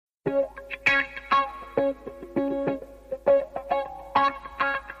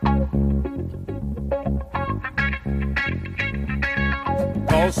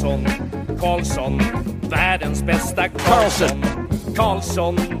Karlsson, världens bästa Karlsson.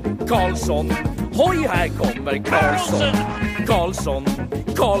 Hoj, här kommer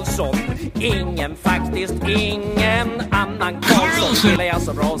Karlsson. Ingen annan Karlsson spelar jag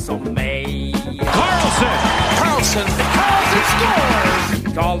så bra som mig. Karlsson scores!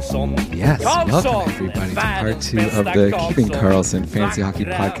 Yes, welcome everybody to part 2 of the Keeping Karlsson Fantasy Hockey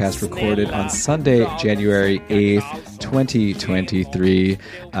Podcast, recorded on Sunday, January 8th, 2023.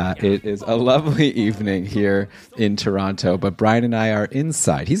 It is a lovely evening here in Toronto, but Brian and I are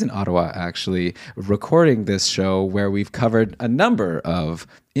inside. He's in Ottawa, actually, recording this show where we've covered a number of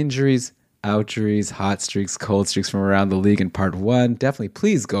injuries, outjuries, hot streaks, cold streaks from around the league in part 1. Definitely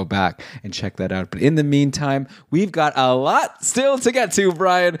please go back and check that out. But in the meantime, we've got a lot still to get to,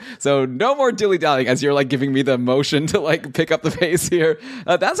 Brian. So no more dilly-dallying as you're like giving me the motion to like pick up the pace here.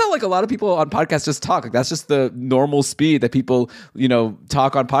 That's how like a lot of people on podcasts just talk. Like that's just the normal speed that people,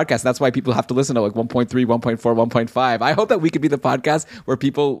 talk on podcasts. That's why people have to listen to like 1.3, 1.4, 1.5. I hope that we could be the podcast where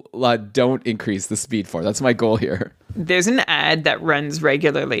people don't increase the speed for. That's my goal here. There's an ad that runs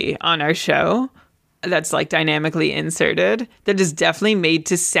regularly on our show that's like dynamically inserted that is definitely made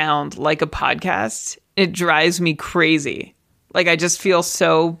to sound like a podcast. It drives me crazy. Like I just feel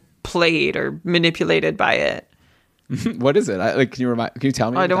so played or manipulated by it. What is it? Can you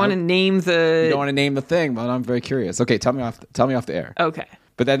tell me? I don't want to name the... You don't want to name the thing, but I'm very curious. Okay, tell me off the air. Okay.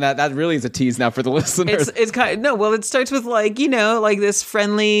 But then that really is a tease now for the listeners. It's kind of, no, well, it starts with like this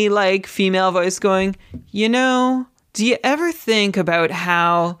friendly like female voice going, do you ever think about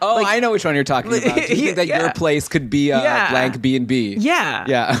how... Oh, like, I know which one you're talking about. Do you think that your place could be a blank B&B?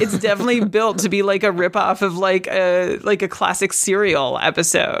 Yeah. It's definitely built to be like a ripoff of like a classic Serial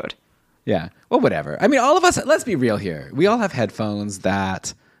episode. Yeah. Well, whatever. I mean, all of us, let's be real here. We all have headphones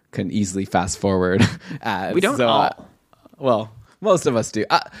that can easily fast forward ads. We don't all. Well, most of us do.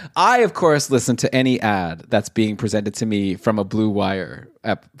 I, of course, listen to any ad that's being presented to me from a Blue Wire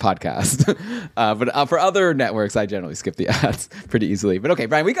podcast. But for other networks, I generally skip the ads pretty easily. But okay,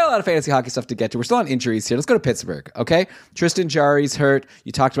 Brian, we got a lot of fantasy hockey stuff to get to. We're still on injuries here. Let's go to Pittsburgh, okay? Tristan Jarry's hurt.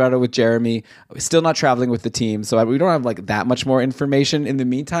 You talked about it with Jeremy. We're still not traveling with the team, so we don't have like that much more information. In the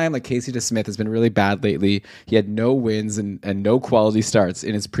meantime, like Casey DeSmith has been really bad lately. He had no wins and no quality starts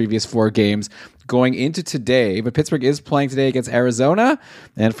in his previous 4 games going into today. But Pittsburgh is playing today against Arizona,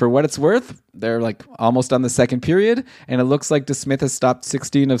 and for what it's worth, they're like almost on the second period, and it looks like DeSmith has stopped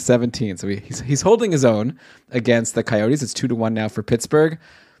 16 of 17. So he's holding his own against the Coyotes. It's 2-1 now for Pittsburgh.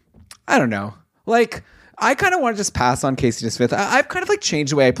 I don't know. Like, I kind of want to just pass on Casey DeSmith. I've kind of like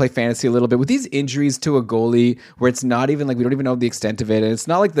changed the way I play fantasy a little bit with these injuries to a goalie where it's not even like we don't even know the extent of it. And it's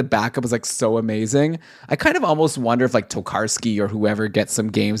not like the backup is like so amazing. I kind of almost wonder if like Tokarski or whoever gets some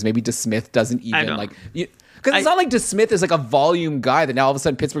games, maybe DeSmith doesn't even like... Because it's not like DeSmith is like a volume guy that now all of a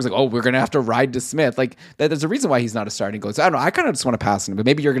sudden Pittsburgh's like, oh, we're going to have to ride DeSmith. Like, there's a reason why he's not a starting goalie. So I don't know. I kind of just want to pass on him, but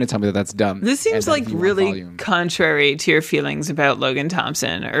maybe you're going to tell me that that's dumb. This seems like really contrary to your feelings about Logan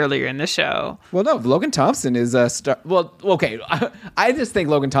Thompson earlier in the show. Well, no, Logan Thompson is a star. Well, okay. I just think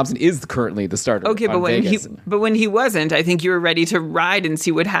Logan Thompson is currently the starter. Okay, but when he wasn't, I think you were ready to ride and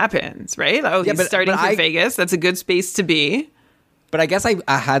see what happens, right? Oh, he's starting for Vegas. That's a good space to be. But I guess I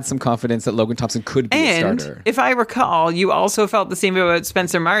had some confidence that Logan Thompson could be a starter. And if I recall, you also felt the same about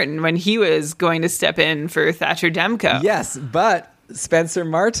Spencer Martin when he was going to step in for Thatcher Demko. Yes, but Spencer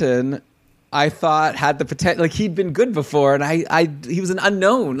Martin, I thought had the potential. Like he'd been good before, and he was an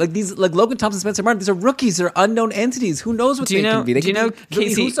unknown. Like these, like Logan Thompson, Spencer Martin, these are rookies. They're unknown entities. Who knows what they can be? Do you know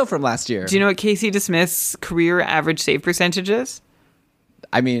Casey Husso from last year? Do you know what Casey DeSmith's career average save percentage is?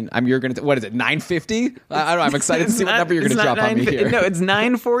 I mean, you're going to, what is it, 950? I don't know. I'm excited to see what number you're going to drop on me here. No, it's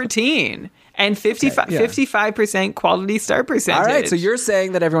 914. And 55% quality start percentage. All right, so you're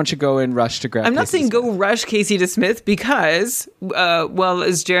saying that everyone should go and rush to grab I'm not saying go rush Casey DeSmith because,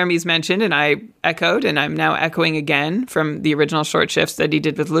 as Jeremy's mentioned, and I echoed, and I'm now echoing again from the original short shifts that he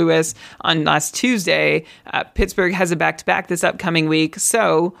did with Lewis on last Tuesday, Pittsburgh has a back-to-back this upcoming week,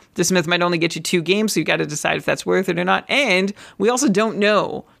 so DeSmith might only get you 2 games, so you got to decide if that's worth it or not. And we also don't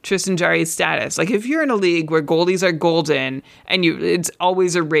know Tristan Jarry's status. Like, if you're in a league where goalies are golden, and it's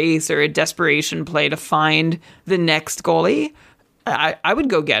always a race or a desperation play to find the next goalie, I would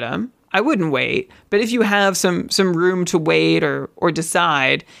go get him. I wouldn't wait. But if you have some room to wait or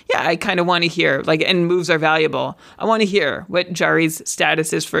decide, I kind of want to hear, like, and moves are valuable. I want to hear what Jarry's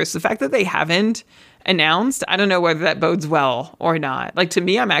status is first. The fact that they haven't announced, I don't know whether that bodes well or not. Like, to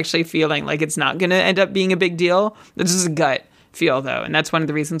me, I'm actually feeling like it's not going to end up being a big deal. This is a gut feel, though. And that's one of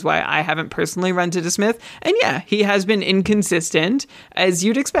the reasons why I haven't personally run to DeSmith. And yeah, he has been inconsistent, as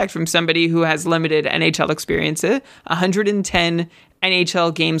you'd expect from somebody who has limited NHL experience. 110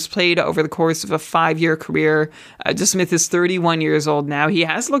 NHL games played over the course of a 5-year career. DeSmith is 31 years old now. He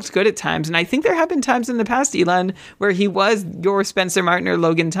has looked good at times, and I think there have been times in the past, Elon, where he was your Spencer Martin or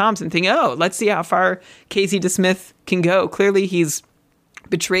Logan Thompson, thinking, oh, let's see how far Casey DeSmith can go. Clearly, he's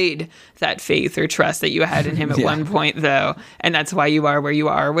betrayed that faith or trust that you had in him at one point, though, and that's why you are where you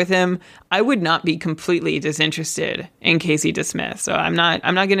are with him. I would not be completely disinterested in Casey DeSmith, so I'm not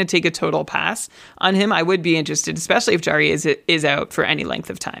going to take a total pass on him. I would be interested, especially if Jarry is out for any length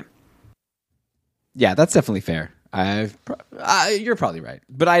of time. Yeah, that's definitely fair. You're probably right,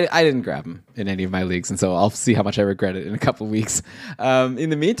 but I didn't grab him in any of my leagues, and so I'll see how much I regret it in a couple of weeks. In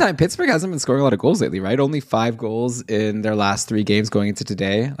the meantime, Pittsburgh hasn't been scoring a lot of goals lately, right? Only 5 goals in their last 3 games going into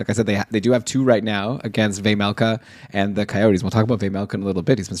today. Like I said, they do have 2 right now against Vejmelka and the Coyotes. We'll talk about Vejmelka in a little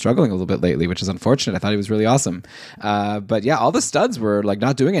bit. He's been struggling a little bit lately, which is unfortunate. I thought he was really awesome. But yeah, all the studs were like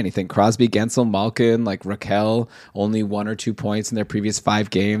not doing anything. Crosby, Gensel, Malkin, like Raquel, only 1 or 2 points in their previous 5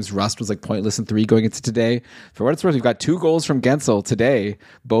 games. Rust was like pointless in 3 going into today. For what it's worth, we've got 2 goals from Gensel today,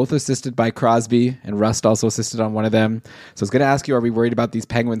 both assisted by Crosby, and Rust also assisted on one of them. So I was going to ask you, are we worried about these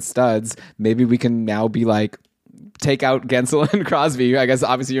Penguin studs? Maybe we can now be like, take out Gensel and Crosby. I guess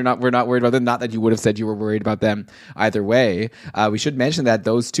obviously we're not worried about them. Not that you would have said you were worried about them either way. We should mention that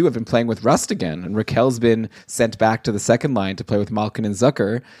those 2 have been playing with Rust again, and Raquel's been sent back to the second line to play with Malkin and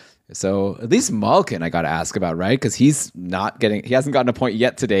Zucker. So at least Malkin I got to ask about, right? Because he hasn't gotten a point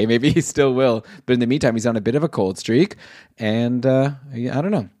yet today. Maybe he still will. But in the meantime, he's on a bit of a cold streak. And I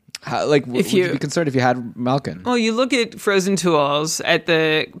don't know. Would you be concerned if you had Malkin? Well, you look at Frozen Tools at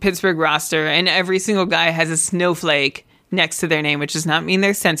the Pittsburgh roster, and every single guy has a snowflake next to their name, which does not mean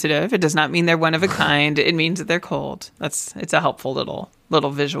they're sensitive. It does not mean they're one of a kind. It means that they're cold. It's a helpful little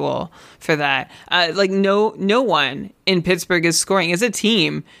visual for that. No one in Pittsburgh is scoring as a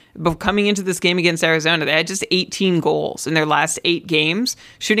team. But coming into this game against Arizona, they had just 18 goals in their last 8 games,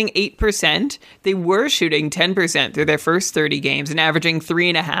 shooting 8%. They were shooting 10% through their first 30 games and averaging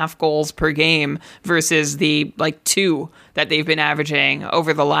 3.5 goals per game versus the 2 that they've been averaging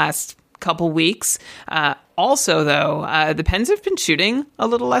over the last couple weeks. Also, though, the Pens have been shooting a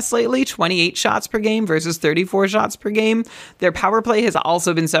little less lately, 28 shots per game versus 34 shots per game. Their power play has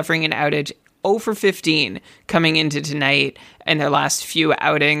also been suffering an outage. 0 for 15 coming into tonight in their last few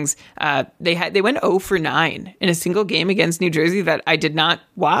outings. They went 0 for 9 in a single game against New Jersey that I did not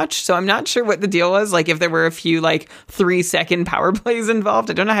watch, so I'm not sure what the deal was, if there were a few 3-second power plays involved.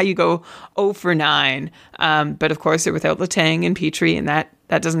 I don't know how you go 0 for 9, but of course they're without Letang and Petrie, and that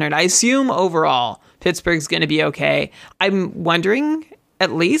doesn't hurt. I assume overall Pittsburgh's going to be okay. I'm wondering,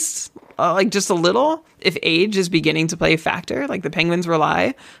 at least, just a little, if age is beginning to play a factor. The Penguins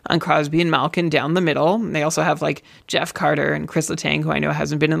rely on Crosby and Malkin down the middle. And they also have Jeff Carter and Chris Letang, who I know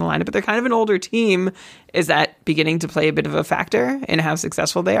hasn't been in the lineup, but they're kind of an older team. Is that beginning to play a bit of a factor in how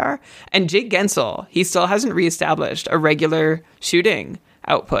successful they are? And Jake Gensel, he still hasn't reestablished a regular shooting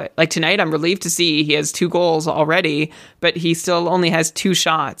output. Tonight, I'm relieved to see he has 2 goals already, but he still only has 2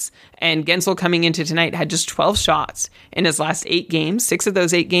 shots. And Gensel coming into tonight had just 12 shots in his last 8 games. 6 of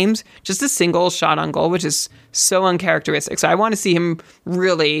those 8 games, just a single shot on goal, which is so uncharacteristic. So I want to see him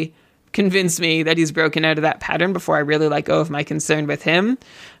really convince me that he's broken out of that pattern before I really let go of my concern with him.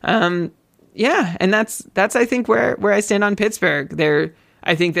 And that's I think where I stand on Pittsburgh.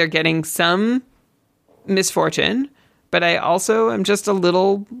 I think they're getting some misfortune, but I also am just a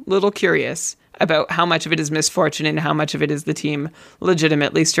little I about how much of it is misfortune and how much of it is the team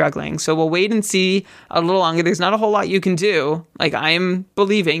legitimately struggling. So we'll wait and see a little longer. There's not a whole lot you can do. Like, I'm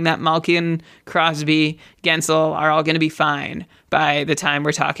believing that Malkin, Crosby, Gensel are all going to be fine by the time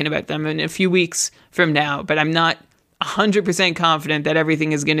we're talking about them in a few weeks from now. But I'm not 100% confident that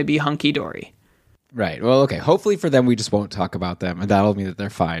everything is going to be hunky-dory. Right. Well, okay. Hopefully for them, we just won't talk about them, and that'll mean that they're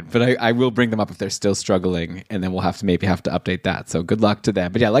fine. But I will bring them up if they're still struggling, and then we'll maybe have to update that. So good luck to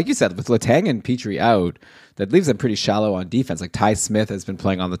them. But yeah, like you said, with Letang and Petrie out, that leaves them pretty shallow on defense. Like, Ty Smith has been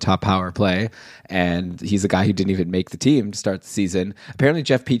playing on the top power play, and he's a guy who didn't even make the team to start the season. Apparently,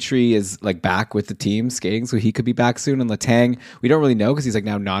 Jeff Petrie is like back with the team skating, so he could be back soon. And Letang, we don't really know because he's like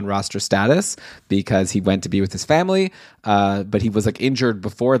now non-roster status because he went to be with his family. But he was like injured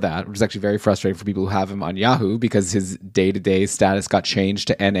before that, which is actually very frustrating for people who have him on Yahoo because his day-to-day status got changed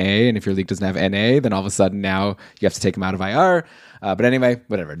to NA. And if your league doesn't have NA, then all of a sudden now you have to take him out of IR. But anyway,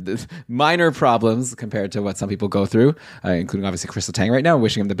 whatever. Minor problems compared to what some people go through, including obviously Chris Letang right now,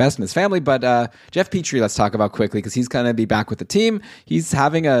 wishing him the best and his family. But Jeff Petrie, let's talk about quickly, because he's going to be back with the team. He's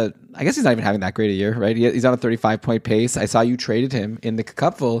having I guess he's not even having that great a year, right? He's on a 35-point pace. I saw you traded him in the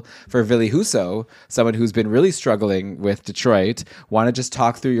cupful for Ville Husso, someone who's been really struggling with Detroit. Want to just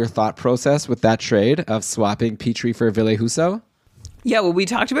talk through your thought process with that trade of swapping Petrie for Ville Husso? Yeah, well, we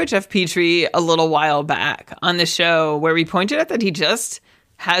talked about Jeff Petrie a little while back on the show where we pointed out that he just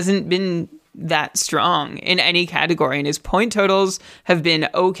hasn't been that strong in any category, and his point totals have been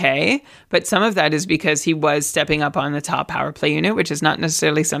okay, but some of that is because he was stepping up on the top power play unit, which is not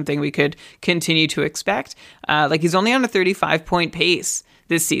necessarily something we could continue to expect. He's only on a 35-point pace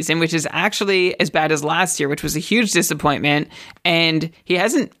this season, which is actually as bad as last year, which was a huge disappointment, and he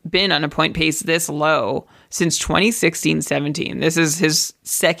hasn't been on a point pace this low since 2016-17. This is his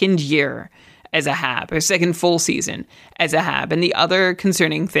second year as a Hab, or second full season as a Hab. And the other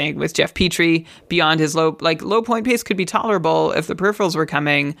concerning thing with Jeff Petrie, beyond his low point pace could be tolerable if the peripherals were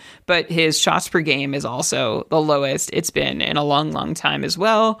coming, but his shots per game is also the lowest it's been in a long, long time as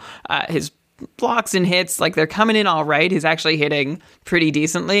well. His blocks and hits, they're coming in all right. He's actually hitting pretty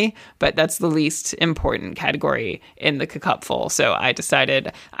decently, but that's the least important category in the cupful. So I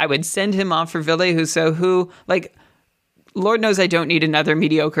decided I would send him off for Ville Husso, who, Lord knows I don't need another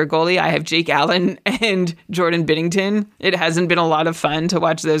mediocre goalie. I have Jake Allen and Jordan Binnington. It hasn't been a lot of fun to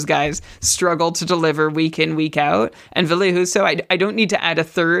watch those guys struggle to deliver week in, week out. And Ville Husso, I don't need to add a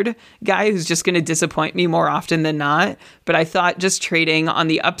third guy who's just going to disappoint me more often than not. But I thought just trading on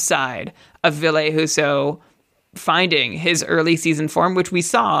the upside of Ville Husso finding his early season form, which we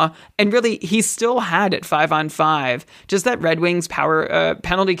saw, and really he still had it 5-on-5. Just that Red Wings power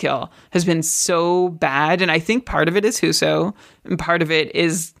penalty kill has been so bad, and I think part of it is Husso, and part of it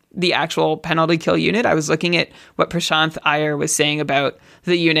is the actual penalty kill unit. I was looking at what Prashanth Iyer was saying about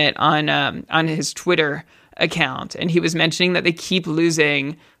the unit on his Twitter account, and he was mentioning that they keep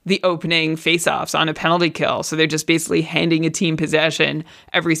losing the opening faceoffs on a penalty kill. So they're just basically handing a team possession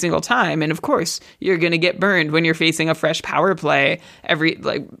every single time. And of course, you're going to get burned when you're facing a fresh power play every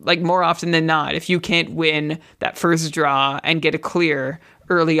more often than not. If you can't win that first draw and get a clear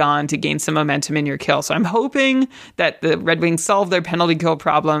early on to gain some momentum in your kill. So I'm hoping that the Red Wings solve their penalty kill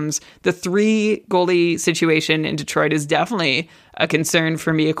problems. The 3 goalie situation in Detroit is definitely a concern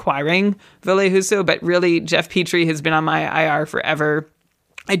for me acquiring Ville Husso, but really Jeff Petrie has been on my IR forever.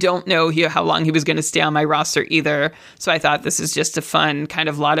 I don't know how long he was going to stay on my roster either, so I thought this is just a fun kind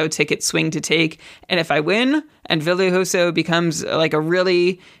of lotto ticket swing to take. And if I win and Ville Husso becomes a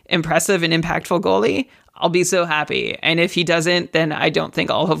really impressive and impactful goalie, I'll be so happy. And if he doesn't, then I don't think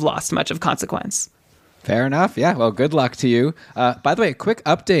I'll have lost much of consequence. Fair enough. Yeah. Well, good luck to you. By the way, a quick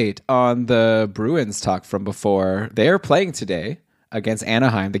update on the Bruins talk from before. They are playing today against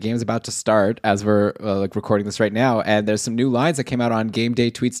Anaheim. The game's about to start as we're recording this right now, and there's some new lines that came out on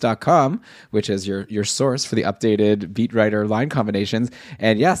GameDayTweets.com, which is your source for the updated beat writer line combinations.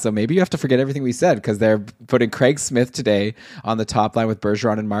 And yeah, so maybe you have to forget everything we said, because they're putting Craig Smith today on the top line with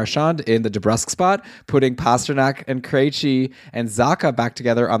Bergeron and Marchand in the DeBrusk spot, putting Pasternak and Krejci and Zacha back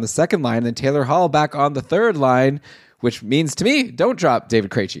together on the second line, and then Taylor Hall back on the third line, which means to me, don't drop David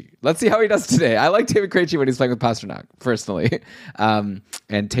Krejci. Let's see how he does today. I like David Krejci when he's playing with Pasternak, personally. And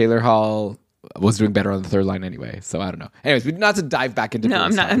Taylor Hall was doing better on the third line anyway, so I don't know. Anyways, not to dive back into... No,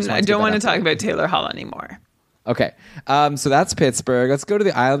 I don't want to talk about Taylor Hall anymore. Okay, so that's Pittsburgh. Let's go to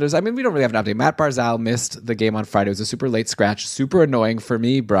the Islanders. I mean, we don't really have an update. Matt Barzal missed the game on Friday. It was a super late scratch. Super annoying for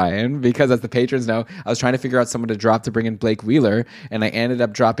me, Brian, because as the patrons know, I was trying to figure out someone to drop to bring in Blake Wheeler, and I ended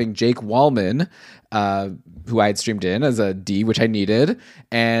up dropping Jake Wallman, who I had streamed in as a D, which I needed.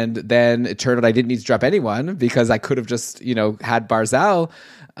 And then it turned out I didn't need to drop anyone because I could have just, had Barzal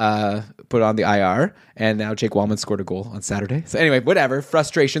put on the IR, and now Jake Wallman scored a goal on Saturday. So anyway, whatever,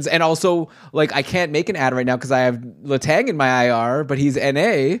 frustrations. And also, I can't make an ad right now because I have Letang in my IR, but he's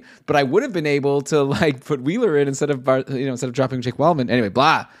NA, but I would have been able to put Wheeler in instead of dropping Jake Wallman. Anyway,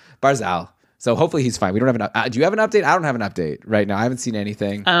 Barzal. So hopefully he's fine. We don't have do you have an update? I don't have an update right now. I haven't seen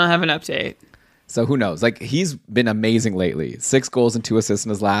anything. I don't have an update. So who knows? He's been amazing lately. 6 goals and 2 assists in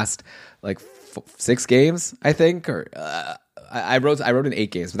his last 6 games, I think, or I wrote in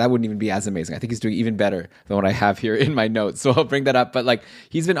 8 games, but that wouldn't even be as amazing. I think he's doing even better than what I have here in my notes. So I'll bring that up. But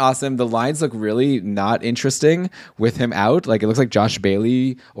he's been awesome. The lines look really not interesting with him out. It looks like Josh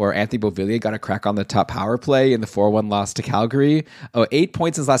Bailey or Anthony Beauvillier got a crack on the top power play in the 4-1 loss to Calgary. 8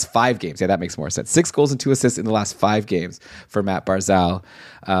 points in his last 5 games. Yeah, that makes more sense. 6 goals and 2 assists in the last 5 games for Matt Barzal.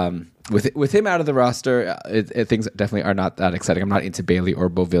 with him out of the roster, things definitely are not that exciting. I'm not into Bailey or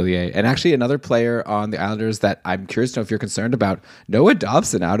Beauvillier. And actually, another player on the Islanders that I'm curious to know if you're concerned about, Noah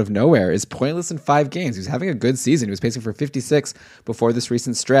Dobson, out of nowhere, is pointless in 5 games. He was having a good season. He was pacing for 56 before this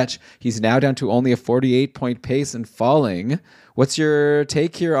recent stretch. He's now down to only a 48-point pace and falling. What's your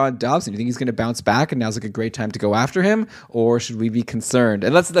take here on Dobson? Do you think he's going to bounce back and now's like a great time to go after him? Or should we be concerned?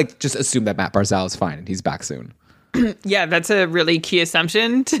 And let's just assume that Matt Barzal is fine and he's back soon. Yeah, that's a really key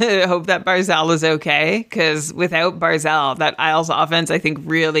assumption, to hope that Barzal is okay, because without Barzal, that Isles offense, I think,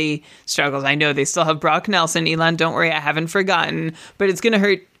 really struggles. I know they still have Brock Nelson. Elon, don't worry, I haven't forgotten, but it's going to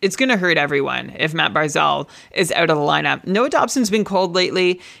hurt. It's going to hurt everyone if Matt Barzal is out of the lineup. Noah Dobson's been cold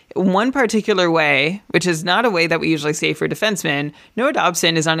lately. One particular way, which is not a way that we usually say for defensemen, Noah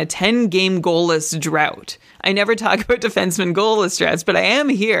Dobson is on a 10-game goalless drought. I never talk about defenseman goalless droughts, but I am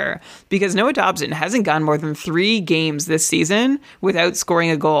here because Noah Dobson hasn't gone more than 3 games this season without scoring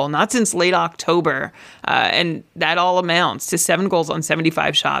a goal, not since late October. And that all amounts to 7 goals on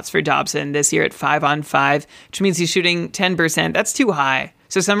 75 shots for Dobson this year at 5-on-5, which means he's shooting 10%. That's too high.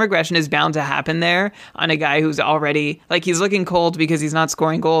 So some regression is bound to happen there on a guy who's already, he's looking cold because he's not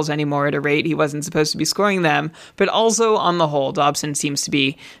scoring goals anymore at a rate he wasn't supposed to be scoring them. But also, on the whole, Dobson seems to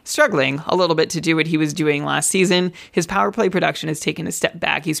be struggling a little bit to do what he was doing last season. His power play production has taken a step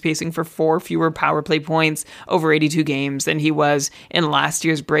back. He's pacing for 4 fewer power play points over 82 games than he was in last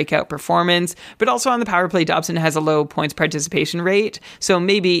year's breakout performance. But also on the power play, Dobson has a low points participation rate. So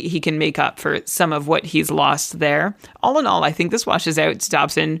maybe he can make up for some of what he's lost there. All in all, I think this washes out Dobson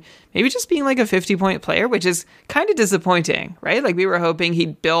maybe just being like a 50-point player, which is kind of disappointing, right? Like we were hoping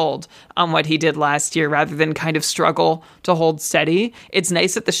he'd build on what he did last year rather than kind of struggle to hold steady. It's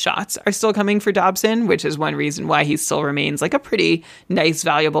nice that the shots are still coming for Dobson, which is one reason why he still remains like a pretty nice,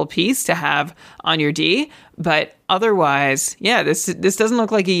 valuable piece to have on your D. But otherwise, yeah, this doesn't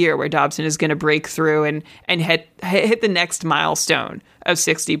look like a year where Dobson is going to break through and hit the next milestone of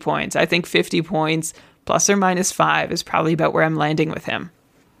 60 points. I think 50 points plus or minus 5 is probably about where I'm landing with him.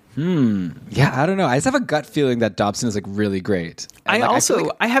 Yeah, I don't know. I just have a gut feeling that Dobson is really great. And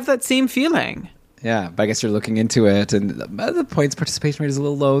I have that same feeling. Yeah, but I guess you're looking into it, and the points participation rate is a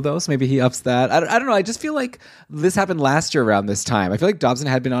little low, though, so maybe he ups that. I don't know. I just feel like this happened last year around this time. I feel like Dobson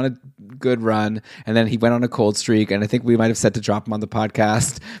had been on a good run, and then he went on a cold streak, and I think we might have said to drop him on the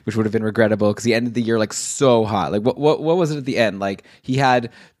podcast, which would have been regrettable, because he ended the year so hot. What was it at the end? He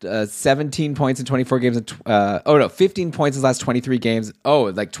had 17 points in 24 games, 15 points in his last 23 games.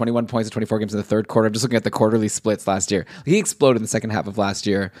 21 points in 24 games in the third quarter. I'm just looking at the quarterly splits last year. He exploded in the second half of last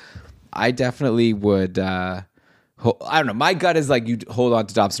year. I definitely would, I don't know. My gut is you hold on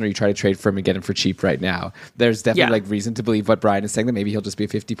to Dobson or you try to trade for him and get him for cheap right now. There's definitely reason to believe what Brian is saying, that maybe he'll just be a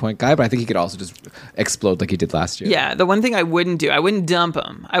 50-point guy, but I think he could also just explode like he did last year. Yeah, the one thing I wouldn't do, I wouldn't dump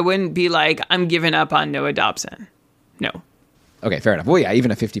him. I wouldn't be I'm giving up on Noah Dobson. No. Okay, fair enough. Well, yeah, even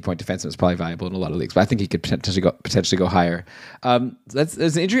a 50-point defenseman is probably viable in a lot of leagues, but I think he could potentially go higher. There's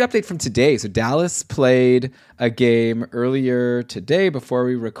an injury update from today. So Dallas played a game earlier today before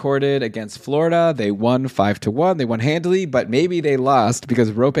we recorded against Florida. They won 5-1. They won handily, but maybe they lost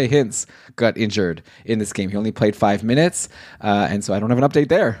because Roope Hintz got injured in this game. He only played 5 minutes, and so I don't have an update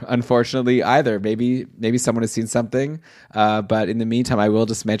there, unfortunately, either. Maybe someone has seen something, but in the meantime, I will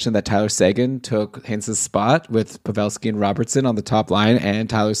just mention that Tyler Seguin took Hintz's spot with Pavelski and Robertson on the top line, and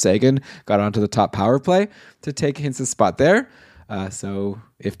Tyler Seguin got onto the top power play to take Hintz's spot there. So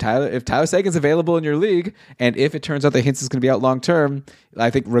if Tyler Seguin's available in your league, and if it turns out that Hintz is going to be out long term, I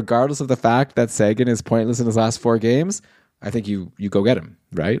think regardless of the fact that Seguin is pointless in his last 4 games, I think you go get him,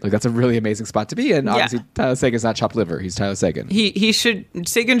 right? That's a really amazing spot to be in. Obviously, Tyler Seguin's not chopped liver. He's Tyler Seguin.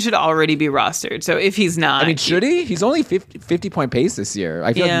 Seguin should already be rostered. So if he's not... should he? He's only 50-point pace this year.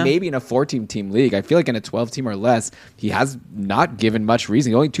 I feel like maybe in a 14-team league. I feel like in a 12-team or less, he has not given much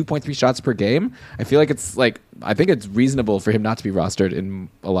reason. Only 2.3 shots per game. I feel like I think it's reasonable for him not to be rostered in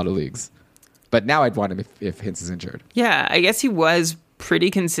a lot of leagues. But now I'd want him if Hintz is injured. Yeah, I guess he was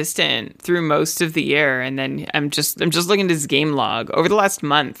pretty consistent through most of the year, and then I'm just looking at his game log. Over the last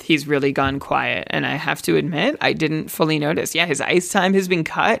month, he's really gone quiet, and I have to admit, I didn't fully notice. Yeah, his ice time has been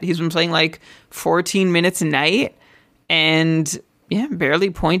cut. He's been playing 14 minutes a night, and barely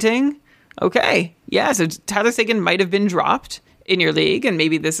pointing. Okay, yeah, so Tyler Seguin might have been dropped in your league, and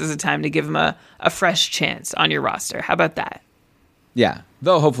maybe this is a time to give him a fresh chance on your roster. How about that? Yeah,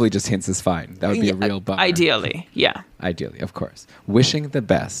 though hopefully just Hintz is fine. That would be a real bummer. Ideally, yeah. Ideally, of course. Wishing the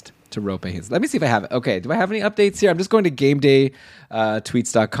best to Roope Hintz. Let me see if I have it. Okay, do I have any updates here? I'm just going to GameDay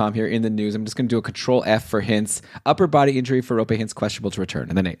tweets.com here in the news. I'm just going to do a Control F for Hintz. Upper body injury for Roope Hintz, questionable to return.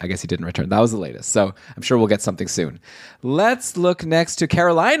 And then I guess he didn't return. That was the latest. So I'm sure we'll get something soon. Let's look next to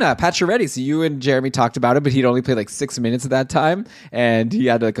Carolina. Pacioretty. So you and Jeremy talked about it, but he'd only played like 6 minutes at that time. And he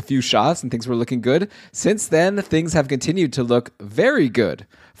had like a few shots and things were looking good. Since then, things have continued to look very good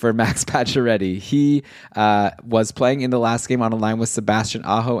for Max Pacioretty. He was playing in the last game on a line with Sebastian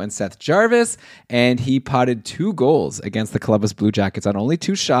Aho and Seth Jarvis, and he potted 2 goals against the Columbus Blue Jackets on only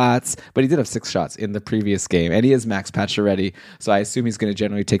 2 shots, but he did have 6 shots in the previous game, and he is Max Pacioretty, so I assume he's going to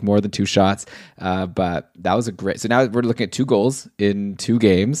generally take more than 2 shots, but that was a great... So now we're looking at 2 goals in 2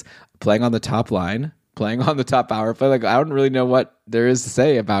 games, playing on the top line, playing on the top power play. Like, I don't really know what there is to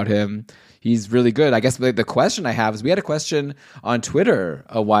say about him. He's really good. I guess the question I have is, we had a question on Twitter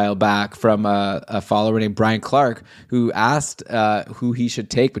a while back from a follower named Brian Clark, who asked who he should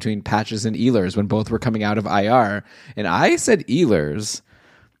take between Patches and Ehlers when both were coming out of IR. And I said Ehlers.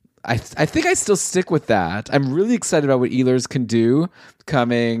 I think I still stick with that. I'm really excited about what Ehlers can do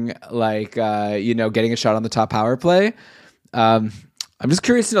coming, getting a shot on the top power play. I'm just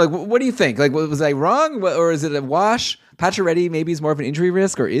curious to know, like, what do you think? Like, was I wrong, or is it a wash? Pacioretty maybe is more of an injury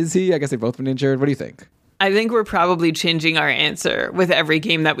risk, or is he? I guess they've both been injured. What do you think? I think we're probably changing our answer with every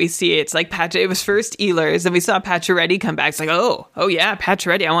game that we see. It's like it was first Ehlers, and we saw Pacioretty come back. It's like, oh yeah,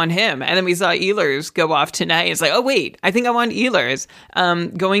 Pacioretty, I want him. And then we saw Ehlers go off tonight. It's like, oh wait, I think I want Ehlers.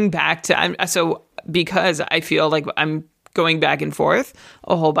 Going back to because I feel like I'm going back and forth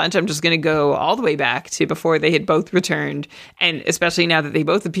a whole bunch, I'm just going to go all the way back to before they had both returned, and especially now that they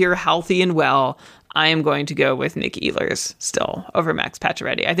both appear healthy and well, I am going to go with Nick Ehlers still over Max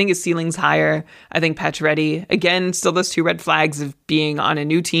Pacioretty. I think his ceiling's higher. I think Pacioretty, again, still those 2 red flags of being on a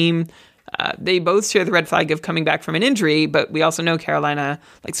new team. They both share the red flag of coming back from an injury, but we also know Carolina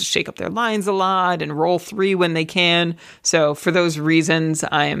likes to shake up their lines a lot and roll 3 when they can. So for those reasons,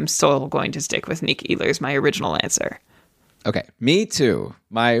 I am still going to stick with Nick Ehlers, my original answer. Okay, me too.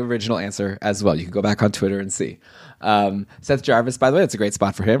 My original answer as well. You can go back on Twitter and see. Seth Jarvis, by the way, that's a great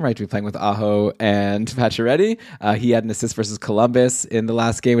spot for him, right? To be playing with Aho and Pacioretty. He had an assist versus Columbus in the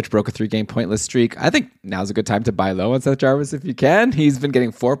last game, which broke a 3-game pointless streak. I think now's a good time to buy low on Seth Jarvis if you can. He's been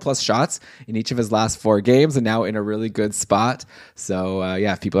getting 4+ shots in each of his last 4 games and now in a really good spot. So,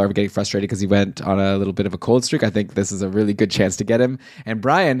 if people are getting frustrated because he went on a little bit of a cold streak, I think this is a really good chance to get him. And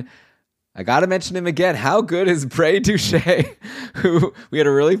Brian, I got to mention him again. How good is Bray Duche? Who we had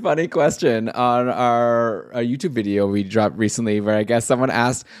a really funny question on our YouTube video we dropped recently, where I guess someone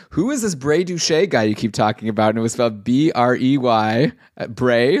asked, who is this Bray Duche guy you keep talking about? And it was spelled Brey,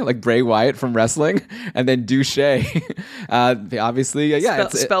 Bray, like Bray Wyatt from wrestling, and then Duche. Obviously,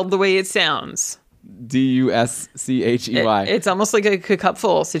 it's spelled the way it sounds. Duschey. It's almost like a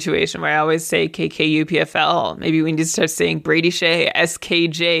cupful situation where I always say KKUPFL. Maybe we need to start saying Brady Shea,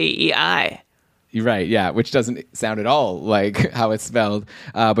 SKJEI. You're right, yeah, which doesn't sound at all like how it's spelled.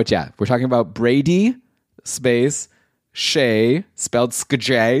 But yeah, we're talking about Brady space Shea, spelled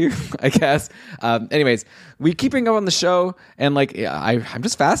Skj, I guess. Anyways, we keep bringing him on the show, and I'm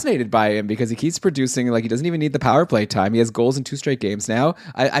just fascinated by him because he keeps producing. Like, he doesn't even need the power play time. He has goals in 2 straight games now.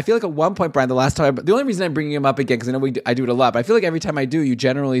 I feel like at one point, Brian, the only reason I'm bringing him up again, because I know I do it a lot, but I feel like every time I do, you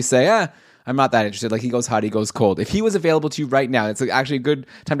generally say, I'm not that interested. Like, he goes hot, he goes cold. If he was available to you right now, it's actually a good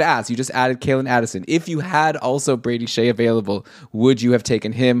time to ask. You just added Calen Addison. If you had also Brady Shea available, would you have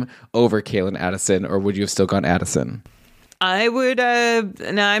taken him over Calen Addison, or would you have still gone Addison? I would.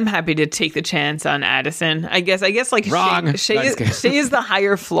 I'm happy to take the chance on Addison. I guess like wrong. Shea is the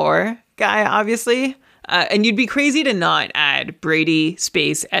higher floor guy, obviously. And you'd be crazy to not add Brady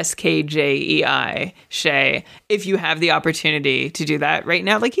space SKJEI Shea if you have the opportunity to do that right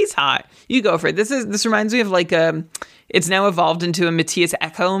now. Like, he's hot. You go for it. This reminds me of it's now evolved into a Matthias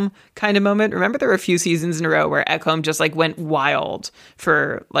Ekholm kind of moment. Remember, there were a few seasons in a row where Ekholm just went wild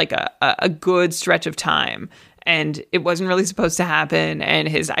for a good stretch of time. And it wasn't really supposed to happen, and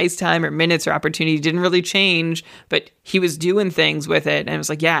his ice time or minutes or opportunity didn't really change, but he was doing things with it, and it was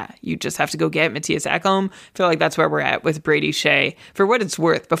like, yeah, you just have to go get Matthias Ekholm. I feel like that's where we're at with Brady Shea. For what it's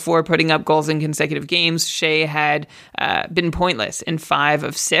worth, before putting up goals in consecutive games, Shea had been pointless in 5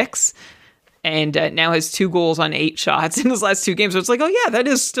 of 6, and now has 2 goals on 8 shots in his last 2 games. So it's like, oh yeah, that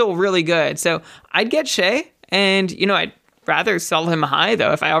is still really good. So I'd get Shea, and I'd rather sell him high,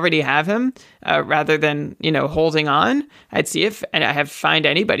 though, if I already have him, rather than, holding on. I'd see if I find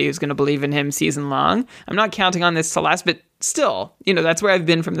anybody who's going to believe in him season long. I'm not counting on this to last, but still, that's where I've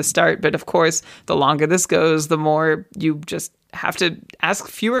been from the start. But of course, the longer this goes, the more you just have to ask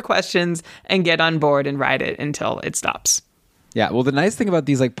fewer questions and get on board and ride it until it stops. Yeah, well, the nice thing about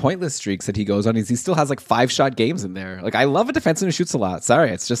these like pointless streaks that he goes on is he still has like 5-shot games in there. Like, I love a defenseman who shoots a lot.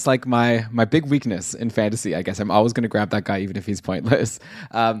 Sorry, it's just like my big weakness in fantasy. I guess I'm always going to grab that guy even if he's pointless.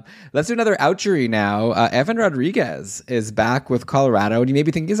 Let's do another ouchery now. Evan Rodriguez is back with Colorado, and you may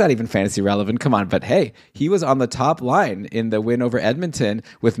be thinking, is that even fantasy relevant? Come on, but hey, he was on the top line in the win over Edmonton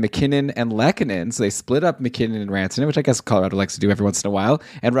with McKinnon and Lehkonen. So they split up McKinnon and Rantanen, which I guess Colorado likes to do every once in a while.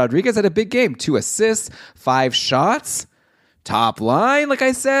 And Rodriguez had a big game, 2 assists, 5 shots. Top line, like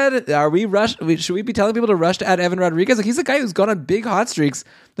I said, should we be telling people to rush to add Evan Rodriguez? Like, he's a guy who's gone on big hot streaks.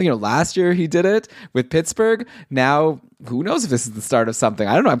 Last year he did it with Pittsburgh. Now, who knows if this is the start of something?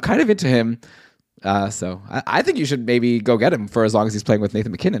 I don't know. I'm kind of into him. So I think you should maybe go get him for as long as he's playing with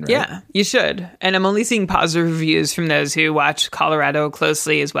Nathan McKinnon, right? Yeah, you should. And I'm only seeing positive reviews from those who watch Colorado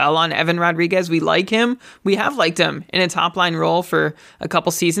closely as well on Evan Rodriguez. We like him. We have liked him in a top-line role for a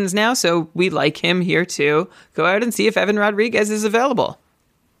couple seasons now, so we like him here too. Go out and see if Evan Rodriguez is available.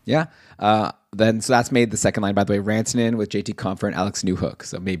 Yeah. So that's made the second line, by the way, Rantanen with JT Compher and Alex Newhook.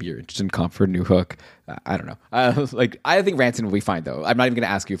 So maybe you're interested in Compher, Newhook. I don't know. I think Rantanen will be fine, though. I'm not even going to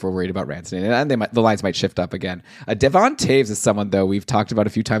ask you if we're worried about Rantanen. And the lines might shift up again. Devon Toews is someone, though, we've talked about a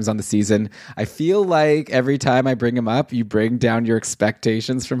few times on the season. I feel like every time I bring him up, you bring down your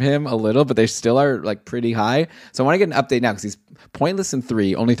expectations from him a little, but they still are like pretty high. So I want to get an update now because he's pointless in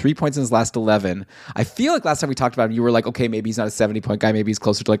 3, only 3 points in his last 11. I feel like last time we talked about him, you were like, okay, maybe he's not a 70-point guy. Maybe he's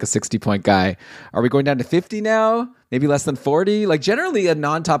closer to like a 60-point guy. Are we going down to 50 now? Maybe less than 40? Like, generally, a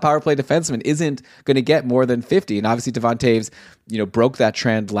non-top power play defenseman isn't going to get more than 50. And obviously, Devon Toews, broke that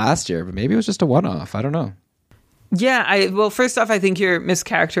trend last year, but maybe it was just a one-off. I don't know. Yeah, well, first off, I think you're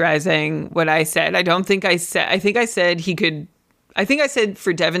mischaracterizing what I said. I think I said he could. I think I said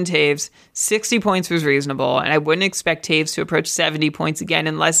for Devon Toews, 60 points was reasonable, and I wouldn't expect Toews to approach 70 points again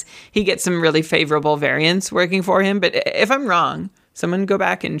unless he gets some really favorable variance working for him. But if I'm wrong, someone go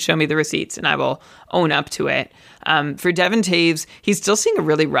back and show me the receipts, and I will own up to it. For Devon Toews, he's still seeing a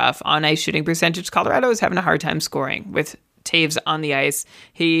really rough on-ice shooting percentage. Colorado is having a hard time scoring with Toews on the ice.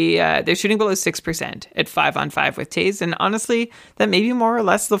 They're shooting below 6% at 5-on-5 with Toews, and honestly, that may be more or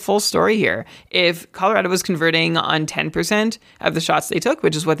less the full story here. If Colorado was converting on 10% of the shots they took,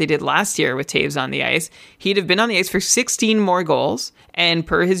 which is what they did last year with Toews on the ice, he'd have been on the ice for 16 more goals, and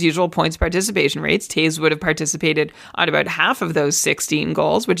per his usual points participation rates, Toews would have participated on about half of those 16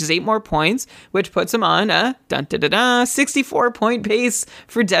 goals, which is 8 more points, which puts him on a 64-point pace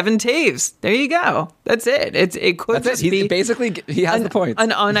for Devon Toews. There you go. That's it. It could just be basically he has the points.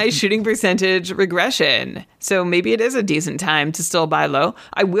 An on-ice shooting percentage regression. So maybe it is a decent time to still buy low.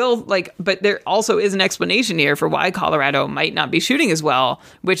 But there also is an explanation here for why Colorado might not be shooting as well,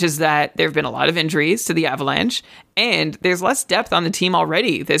 which is that there have been a lot of injuries to the Avalanche, and there's less depth on the team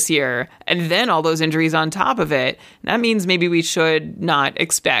already this year, and then all those injuries on top of it. That means maybe we should not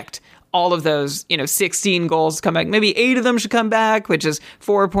expect all of those, 16 goals to come back. Maybe 8 of them should come back, which is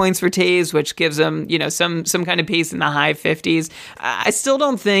 4 points for Toews, which gives them, some kind of pace in the high 50s. I still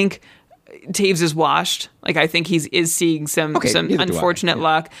don't think Toews is washed. I think he is seeing some unfortunate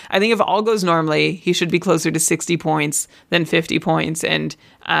luck. I think if all goes normally, he should be closer to 60 points than 50 points. And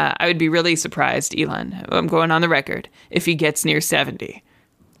I would be really surprised, Elon, I'm going on the record, if he gets near 70.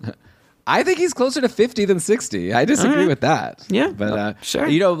 I think he's closer to 50 than 60. I disagree with that. Yeah, but sure.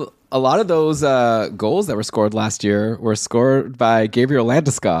 A lot of those goals that were scored last year were scored by Gabriel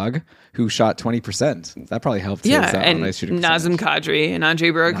Landeskog, who shot 20%. That probably helped. And nice shooting Nazem Kadri and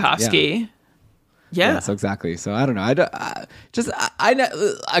Andrei Burakovsky. Yeah, so exactly. So I don't know. I guess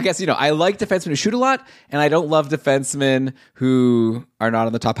I like defensemen who shoot a lot, and I don't love defensemen who are not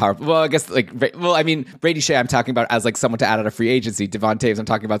on the top power. Well, I guess Brady Shea, I'm talking about as someone to add out of free agency. Devon Toews, I'm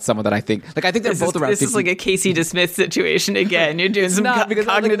talking about someone that I think they're both around. This 50. is like a Casey DeSmith situation again. You're doing some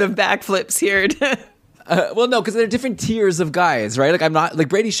cognitive backflips here. Well, no, because there are different tiers of guys, right? I'm not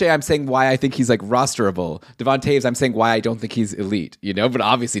Brady Shea. I'm saying why I think he's rosterable. Devon Toews, I'm saying why I don't think he's elite. But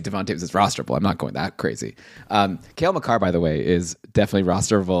obviously Devon Toews is rosterable. I'm not going that crazy. Cale Makar, by the way, is definitely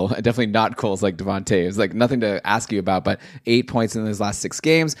rosterable. Definitely not goals like Devon Toews. Nothing to ask you about. But 8 points in his last 6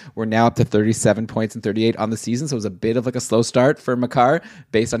 games. We're now up to 37 points and 38 on the season. So it was a bit of a slow start for Makar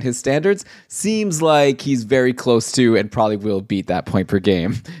based on his standards. Seems like he's very close to and probably will beat that point per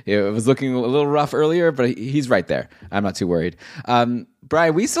game. It was looking a little rough earlier, but he's right there. I'm not too worried.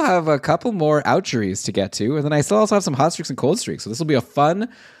 Brian, we still have a couple more oucheries to get to, and then I still also have some hot streaks and cold streaks. So this will be a fun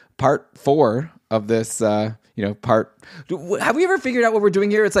part 4 of this, part. Have we ever figured out what we're doing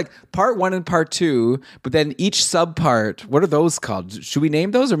here? It's part 1 and part 2, but then each sub part, what are those called? Should we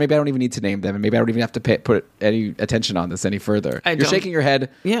name those, or maybe I don't even need to name them, and maybe I don't even have to put any attention on this any further? You're shaking your head.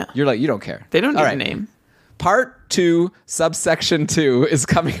 Yeah. You're you don't care. They don't need a name. Part 2, subsection 2 is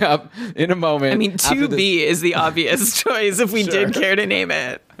coming up in a moment. I mean, 2B is the obvious choice if we did care to name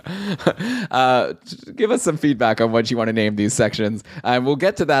it. Give us some feedback on what you want to name these sections. And we'll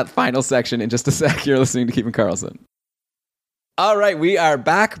get to that final section in just a sec. You're listening to Keeping Karlsson. All right, we are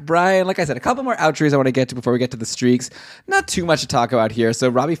back, Brian. Like I said, a couple more outros I want to get to before we get to the streaks. Not too much to talk about here. So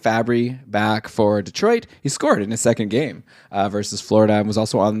Robbie Fabry back for Detroit. He scored in his second game versus Florida and was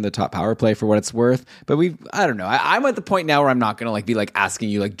also on the top power play for what it's worth. But I don't know. I'm at the point now where I'm not going to be asking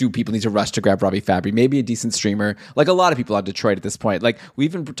you, do people need to rush to grab Robbie Fabry? Maybe a decent streamer, like a lot of people on Detroit at this point.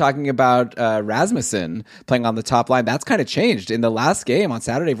 We've been talking about Rasmussen playing on the top line. That's kind of changed. In the last game on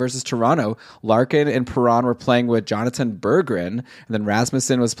Saturday versus Toronto, Larkin and Perron were playing with Jonathan Berggren. And then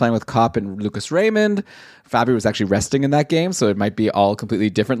Rasmussen was playing with Kopp and Lucas Raymond. Fabry was actually resting in that game, so it might be all completely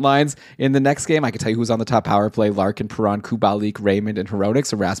different lines in the next game. I can tell you who's on the top power play: Larkin, Perron, Kubalik, Raymond, and Hronek.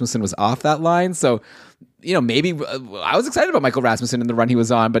 So Rasmussen was off that line. So, maybe I was excited about Michael Rasmussen in the run he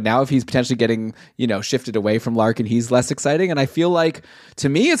was on, but now if he's potentially getting, shifted away from Larkin, he's less exciting. And I feel like, to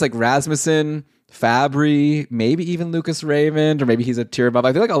me, it's Rasmussen, Fabry, maybe even Lucas Raymond, or maybe he's a tier above.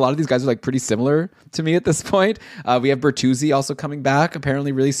 I feel like a lot of these guys are pretty similar to me at this point. We have Bertuzzi also coming back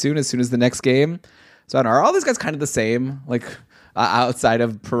apparently really soon as the next game. So I don't know, are all these guys kind of the same? Outside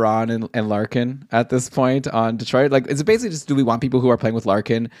of Perron and Larkin at this point on Detroit? Is it basically just, do we want people who are playing with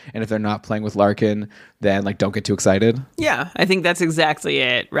Larkin, and if they're not playing with Larkin, then don't get too excited? Yeah, I think that's exactly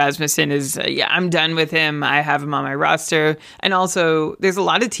it. Rasmussen is, I'm done with him. I have him on my roster. And also, there's a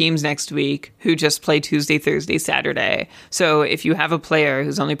lot of teams next week who just play Tuesday, Thursday, Saturday. So if you have a player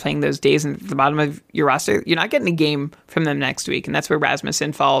who's only playing those days at the bottom of your roster, you're not getting a game from them next week. And that's where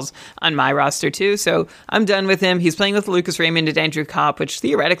Rasmussen falls on my roster too. So I'm done with him. He's playing with Lucas Raymond and Andrew Kopp, which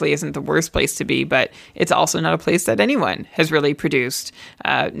theoretically isn't the worst place to be, but it's also not a place that anyone has really produced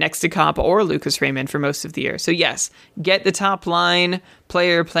next to Kopp or Lucas Raymond for most of the year. So yes, get the top line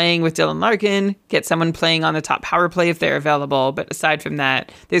player playing with Dylan Larkin, get someone playing on the top power play if they're available, but aside from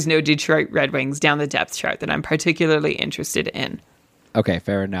that, there's no Detroit Red Wings down the depth chart that I'm particularly interested in. Okay,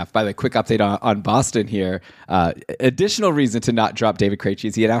 fair enough. By the way, quick update on Boston here. Additional reason to not drop David Krejci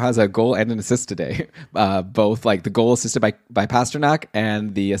is he now has a goal and an assist today. Both the goal assisted by Pasternak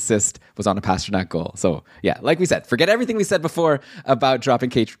and the assist was on a Pasternak goal. So yeah, like we said, forget everything we said before about dropping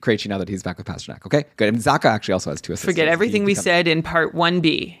Krejci now that he's back with Pasternak. Okay, good. And Zacha actually also has 2 assists. Forget everything we said in part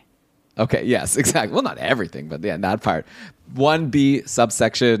 1B. Okay, yes, exactly. Well, not everything, but yeah, that part. 1B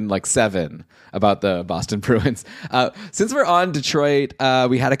subsection 7 about the Boston Bruins. Since we're on Detroit,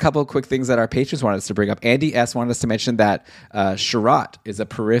 we had a couple of quick things that our patrons wanted us to bring up. Andy S. wanted us to mention that Sherratt is a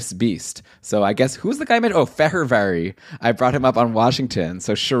Paris beast. So I guess, who's the guy I meant? Oh, Fehervary. I brought him up on Washington.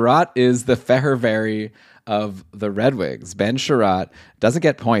 So Sherratt is the Fehervary of the Red Wings. Ben Sherratt doesn't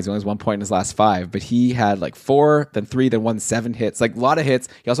get points. He only has 1 point in his last 5, but he had 4, then 3, then 1, 7 hits. A lot of hits.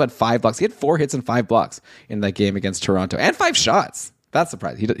 He also had 5 blocks. He had 4 hits and 5 blocks in that game against Toronto, and 5 shots. That's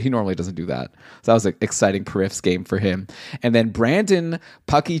surprising. He normally doesn't do that. So that was an exciting Paraffs game for him. And then Brandon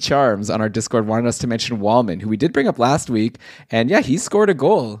Pucky Charms on our Discord wanted us to mention Wallman, who we did bring up last week. And yeah, he scored a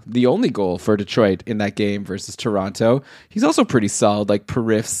goal, the only goal for Detroit in that game versus Toronto. He's also pretty solid,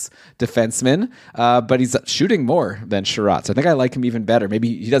 Paraffs defenseman, but he's shooting more than Sherratt. So I think I like him even better.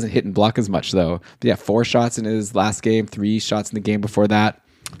 Maybe he doesn't hit and block as much, though. But yeah, 4 shots in his last game, 3 shots in the game before that.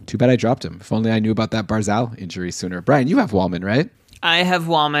 Too bad I dropped him. If only I knew about that Barzal injury sooner. Brian, you have Wallman, right? I have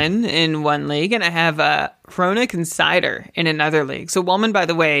Wallman in one league, and I have Hronek and Seider in another league. So Wallman, by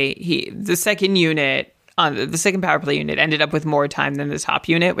the way, the second unit on the second power play unit ended up with more time than the top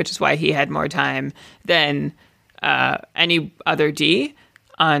unit, which is why he had more time than any other D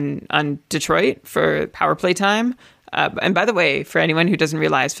on Detroit for power play time. And by the way, for anyone who doesn't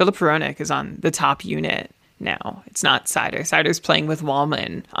realize, Filip Hronek is on the top unit now. It's not Seider. Seider's playing with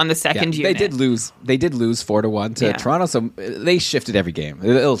Wallman on the second unit. They did lose 4-1 to Toronto, so they shifted every game.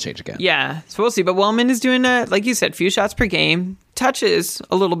 It'll change again. Yeah, so we'll see. But Wallman is doing, like you said, few shots per game, touches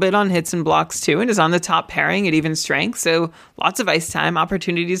a little bit on hits and blocks too, and is on the top pairing at even strength. So lots of ice time,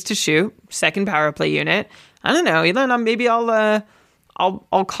 opportunities to shoot. Second power play unit. I don't know. Maybe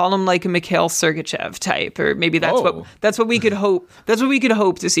I'll call him like a Mikhail Sergachev type, or maybe that's what we could hope. That's what we could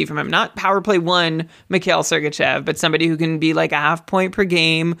hope to see from him. Not power play 1 Mikhail Sergachev, but somebody who can be like a half point per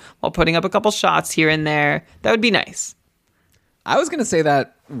game while putting up a couple shots here and there. That would be nice. I was going to say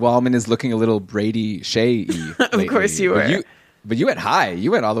that Wallman is looking a little Brady Shea-y. Of course you were. But you went high. You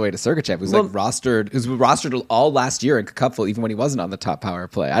went all the way to Sergachev, who's rostered all last year in Cupful, even when he wasn't on the top power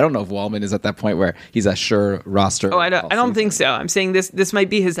play. I don't know if Wallman is at that point where he's a sure roster. Oh, I don't think so. I'm saying this might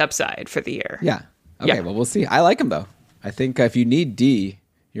be his upside for the year. Yeah. Okay, Well, we'll see. I like him, though. I think if you need D,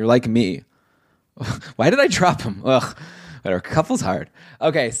 you're like me. Why did I drop him? Ugh. Whatever. Couple's hard.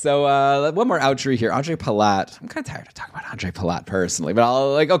 Okay, so one more outjury here. Andre Palat. I'm kind of tired of talking about Andre Palat personally,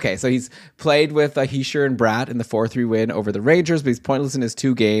 but so he's played with Hischier and Bratt in the 4-3 win over the Rangers, but he's pointless in his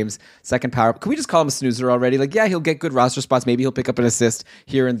 2 games. Second power. Can we just call him a snoozer already? Like, yeah, he'll get good roster spots. Maybe he'll pick up an assist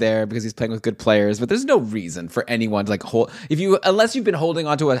here and there because he's playing with good players, but there's no reason for anyone to hold, unless you've been holding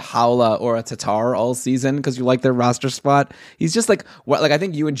onto a Haula or a Tatar all season because you like their roster spot. He's just I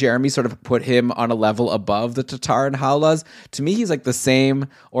think you and Jeremy sort of put him on a level above the Tatar and Haulas. To me, he's like the same,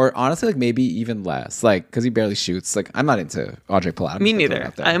 or honestly, like maybe even less, like because he barely shoots. Like I'm not into Andre Palat. Me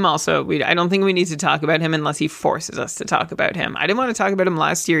neither. I'm also. I don't think we need to talk about him unless he forces us to talk about him. I didn't want to talk about him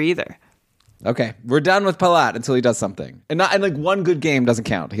last year either. Okay, we're done with Palat until he does something, and like one good game doesn't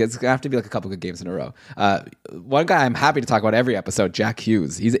count. He has to have to be like a couple good games in a row. One guy I'm happy to talk about every episode, Jack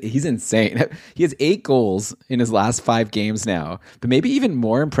Hughes. He's insane. He has 8 goals in his last 5 games now. But maybe even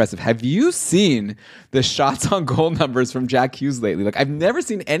more impressive, have you seen the shots on goal numbers from Jack Hughes lately? Like I've never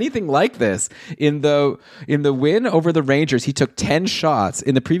seen anything like this. In the win over the Rangers, he took 10 shots.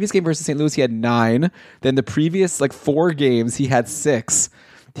 In the previous game versus St. Louis, he had 9. Then the previous 4 games, he had 6.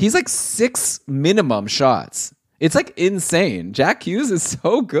 He's like 6 minimum shots. It's like insane. Jack Hughes is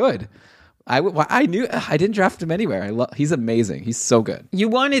so good. I knew I didn't draft him anywhere. He's amazing. He's so good. You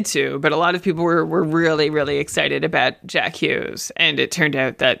wanted to, but a lot of people were really, really excited about Jack Hughes, and it turned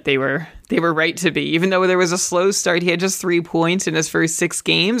out that they were right to be. Even though there was a slow start, he had just 3 points in his first 6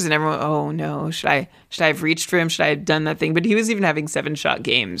 games, and everyone, oh no, should I have reached for him? Should I have done that thing? But he was even having 7-shot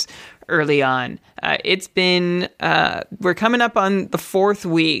games early on. It's been we're coming up on the 4th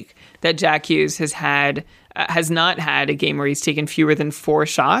week that Jack Hughes has not had a game where he's taken fewer than 4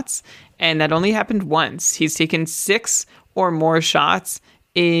 shots. And that only happened once. He's taken 6 or more shots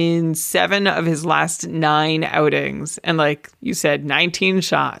in 7 of his last 9 outings. And like you said, 19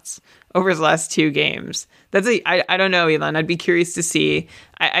 shots over his last 2 games. I don't know, Elon. I'd be curious to see.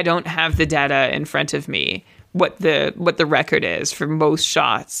 I don't have the data in front of me, what the record is for most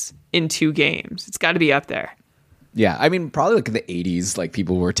shots in 2 games. It's got to be up there. Yeah, I mean, probably like in the 80s, like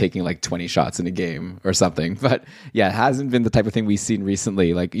people were taking like 20 shots in a game or something. But yeah, it hasn't been the type of thing we've seen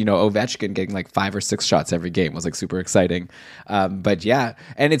recently. Like, Ovechkin getting like 5 or 6 shots every game was like super exciting. But yeah,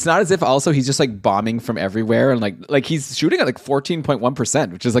 and it's not as if also he's just like bombing from everywhere. And like he's shooting at like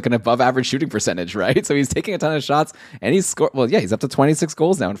 14.1%, which is like an above average shooting percentage, right? So he's taking a ton of shots and he's scored. Well, yeah, he's up to 26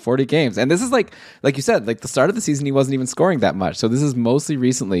 goals now in 40 games. And this is like you said, like the start of the season, he wasn't even scoring that much. So this is mostly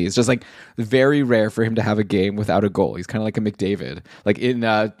recently. It's just like very rare for him to have a game without a goal. He's kind of like a McDavid, like in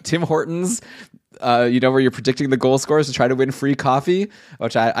Tim Hortons, where you're predicting the goal scores to try to win free coffee,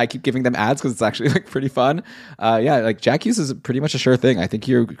 which I keep giving them ads because it's actually like pretty fun. Like Jack Hughes is pretty much a sure thing. I think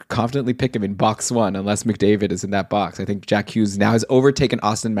you confidently pick him in box 1 unless McDavid is in that box. I think Jack Hughes now has overtaken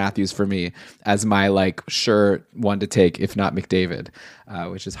Austin Matthews for me as my like sure one to take, if not McDavid,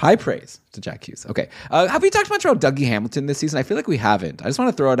 which is high praise to Jack Hughes. Okay. Have we talked much about Dougie Hamilton this season? I feel like we haven't. I just want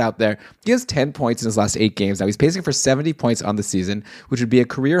to throw it out there. He has 10 points in his last 8 games. Now he's pacing for 70 points on the season, which would be a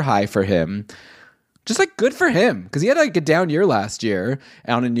career high for him. Just like good for him, because he had like a down year last year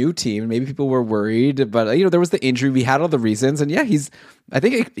on a new team. Maybe people were worried, but there was the injury. We had all the reasons, and yeah, I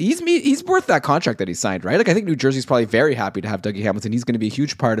think he's worth that contract that he signed, right? Like I think New Jersey's probably very happy to have Dougie Hamilton. He's going to be a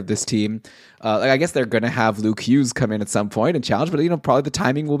huge part of this team. I guess they're going to have Luke Hughes come in at some point and challenge, but probably the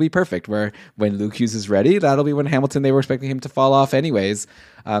timing will be perfect. Where when Luke Hughes is ready, that'll be when Hamilton. They were expecting him to fall off anyways.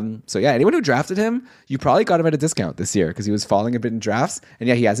 So yeah, anyone who drafted him, you probably got him at a discount this year because he was falling a bit in drafts. And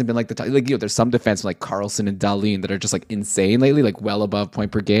yeah, he hasn't been like there's some defensemen like Carlson and Dahlin that are just like insane lately, like well above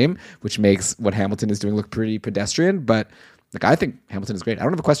point per game, which makes what Hamilton is doing look pretty pedestrian. But like I think Hamilton is great. I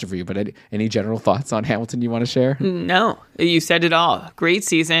don't have a question for you, but any general thoughts on Hamilton you want to share? No, you said it all. Great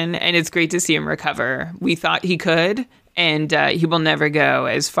season, and it's great to see him recover. We thought he could. And he will never go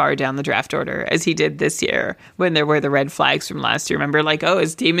as far down the draft order as he did this year when there were the red flags from last year. Remember,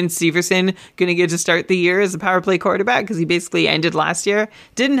 is Damon Severson going to get to start the year as a power play quarterback? Because he basically ended last year.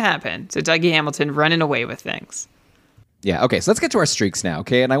 Didn't happen. So Dougie Hamilton running away with things. Yeah, okay, so let's get to our streaks now,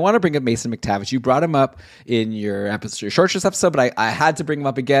 okay? And I want to bring up Mason McTavish. You brought him up in your short shifts episode, but I had to bring him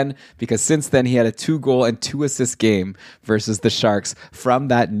up again because since then he had a 2-goal and 2-assist game versus the Sharks from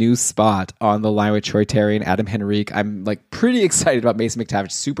that new spot on the line with Troy Terry and Adam Henrique. I'm like pretty excited about Mason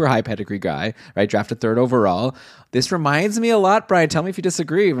McTavish, super high pedigree guy, right? Drafted 3rd overall. This reminds me a lot, Brian. Tell me if you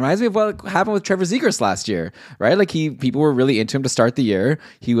disagree. It reminds me of what happened with Trevor Zegras last year, right? Like people were really into him to start the year.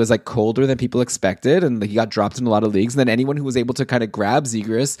 He was like colder than people expected, and he got dropped in a lot of leagues. And then anyone who was able to kind of grab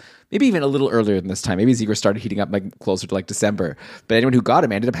Zegras, maybe even a little earlier than this time, maybe Zegras started heating up like closer to like December. But anyone who got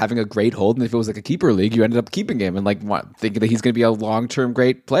him ended up having a great hold. And if it was like a keeper league, you ended up keeping him and like thinking that he's going to be a long-term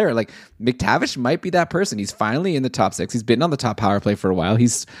great player. Like McTavish might be that person. He's finally in the top 6. He's been on the top power play for a while.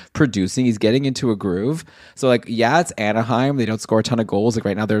 He's producing. He's getting into a groove. So like, yeah, it's Anaheim. They don't score a ton of goals. Like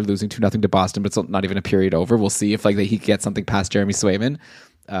right now they're losing 2-0 to Boston, but it's not even a period over. We'll see if like he gets something past Jeremy Swayman.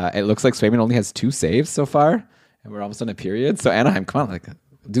 It looks like Swayman only has 2 saves so far, and we're almost on a period. So Anaheim, come on, like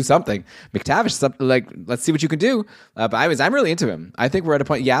do something. McTavish, like let's see what you can do. But I'm really into him. I think we're at a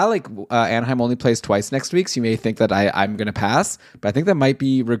point. Yeah, like Anaheim only plays twice next week, so you may think that I'm going to pass, but I think that might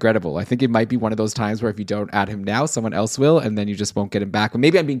be regrettable. I think it might be one of those times where if you don't add him now, someone else will, and then you just won't get him back. But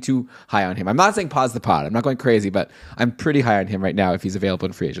maybe I'm being too high on him. I'm not saying pause the pod. I'm not going crazy, but I'm pretty high on him right now if he's available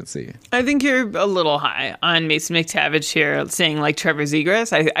in free agency. I think you're a little high on Mason McTavish here, saying like Trevor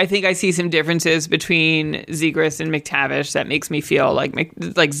Zegras. I think I see some differences between Zegras and McTavish that makes me feel like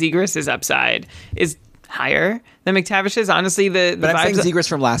Zegras' upside is higher than McTavish's. Honestly, but I'm saying Zegras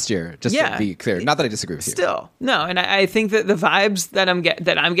from last year, just to be clear. Not that I disagree with you. Still, no, and I think that the vibes that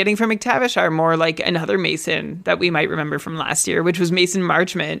I'm getting from McTavish are more like another Mason that we might remember from last year, which was Mason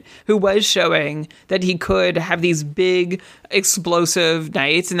Marchment, who was showing that he could have these big, explosive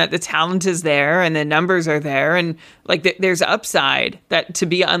nights, and that the talent is there and the numbers are there, and like there's upside that to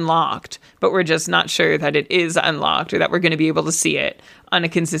be unlocked, but we're just not sure that it is unlocked or that we're going to be able to see it on a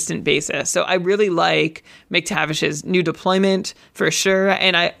consistent basis. So I really like McTavish's new deployment for sure,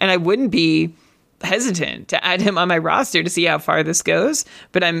 and I wouldn't be hesitant to add him on my roster to see how far this goes.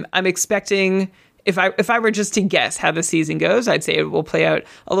 But I'm expecting, if I were just to guess how the season goes, I'd say it will play out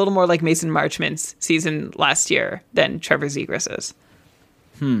a little more like Mason Marchment's season last year than Trevor Zegras's.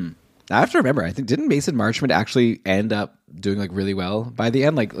 I have to remember, I think, didn't Mason Marchment actually end up doing like really well by the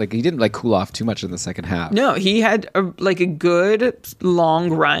end? Like he didn't like cool off too much in the second half. No, he had a good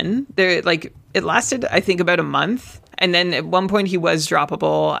long run there. Like it lasted, I think, about a month. And then at one point he was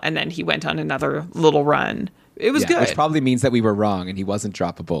droppable, and then he went on another little run. It was good. Which probably means that we were wrong and he wasn't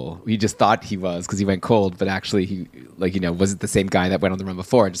droppable. We just thought he was because he went cold, but actually he, like, wasn't the same guy that went on the run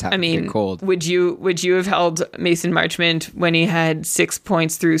before. It just happened to get cold. Would you have held Mason Marchment when he had 6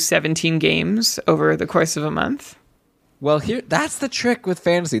 points through 17 games over the course of a month? Well, that's the trick with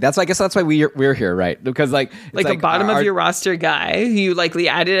fantasy. I guess that's why we're here, right? Because like a bottom of your roster guy who you likely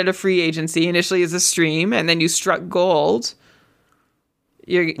added at a free agency initially as a stream, and then you struck gold.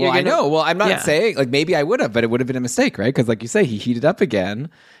 I know. Well, I'm not saying like maybe I would have, but it would have been a mistake, right? Because like you say, he heated up again,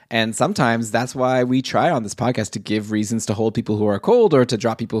 and sometimes that's why we try on this podcast to give reasons to hold people who are cold or to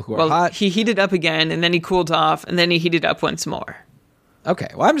drop people who are hot. He heated up again, and then he cooled off, and then he heated up once more. Okay,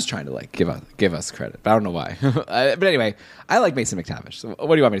 well, I'm just trying to like give us credit, but I don't know why. But anyway, I like Mason McTavish. So what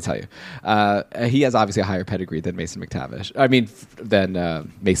do you want me to tell you? He has obviously a higher pedigree than Mason McTavish. I mean,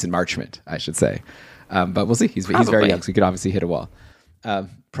 than Mason Marchment, I should say. But we'll see. He's very young, so he could obviously hit a wall.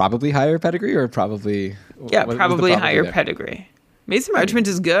 Probably higher pedigree, or probably probably higher pedigree. Mason Marchment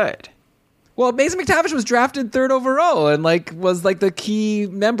is good. Well, Mason McTavish was drafted 3rd overall and was the key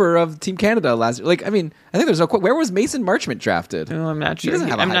member of Team Canada last year. Like, I mean, I think there's no where was Mason Marchment drafted? Oh, I'm not sure.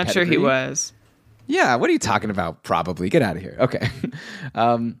 I'm not sure he was. Yeah, what are you talking about? Probably. Get out of here. Okay.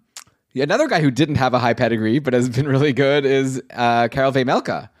 Another guy who didn't have a high pedigree but has been really good is Karel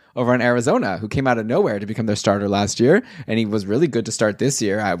Vejmelka over in Arizona, who came out of nowhere to become their starter last year, and he was really good to start this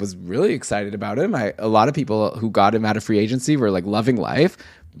year. I was really excited about him. A lot of people who got him out of free agency were like loving life.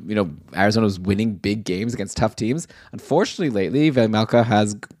 Arizona was winning big games against tough teams. Unfortunately, lately, Vejmelka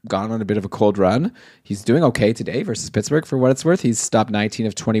has gone on a bit of a cold run. He's doing okay today versus Pittsburgh, for what it's worth. He's stopped 19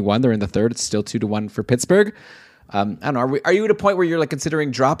 of 21. They're in the third. It's still 2-1 for Pittsburgh. I don't know. Are you at a point where you're like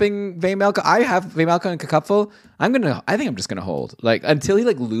considering dropping Vejmelka? I have Vejmelka and Cupful. I think I'm just gonna hold until he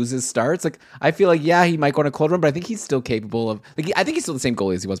loses starts. I feel like he might go on a cold run, but I think he's still capable of. I think he's still the same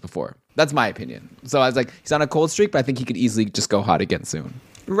goalie as he was before. That's my opinion. So I was like, he's on a cold streak, but I think he could easily just go hot again soon.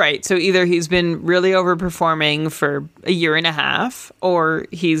 Right. So either he's been really overperforming for a year and a half, or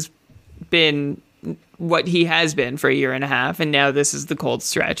he's been what he has been for a year and a half, and now this is the cold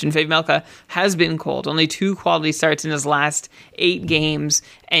stretch. And Vejmelka has been cold. Only 2 quality starts in his last 8 games,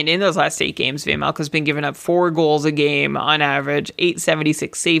 and in those last 8 games, Vejmelka's been giving up 4 goals a game on average,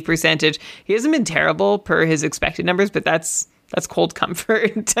 .876 save percentage. He hasn't been terrible per his expected numbers, but that's cold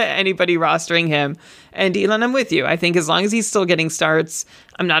comfort to anybody rostering him. And Elon, I'm with you. I think as long as he's still getting starts,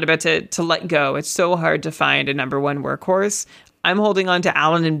 I'm not about to let go. It's so hard to find a number 1 workhorse. I'm holding on to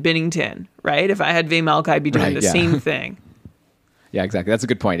Allen and Binnington, right? If I had Vejmelka, I'd be doing the same thing. Yeah, exactly. That's a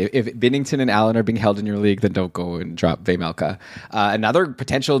good point. If Binnington and Allen are being held in your league, then don't go and drop Vejmelka. Another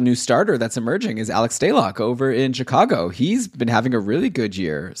potential new starter that's emerging is Alex Stalock over in Chicago. He's been having a really good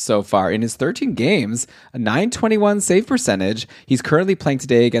year so far. In his 13 games, a .921 save percentage. He's currently playing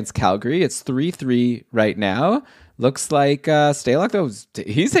today against Calgary. It's 3-3 right now. Looks like Stalock, though,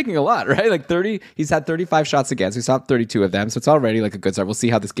 he's taking a lot, right? Like 30, he's had 35 shots against. We saw 32 of them, so it's already like a good start. We'll see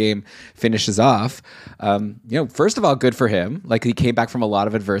how this game finishes off. First of all, good for him. Like he came back from a lot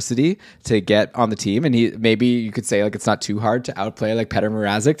of adversity to get on the team, and maybe you could say like it's not too hard to outplay like Petr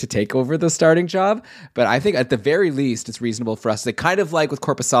Mrazek to take over the starting job. But I think at the very least, it's reasonable for us to kind of like with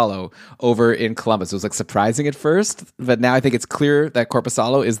Korpisalo over in Columbus. It was like surprising at first, but now I think it's clear that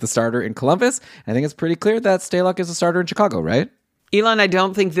Korpisalo is the starter in Columbus. I think it's pretty clear that Stalock is a starter in Chicago, right? Elon, I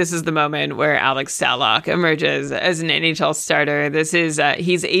don't think this is the moment where Alex Stalock emerges as an NHL starter. This is,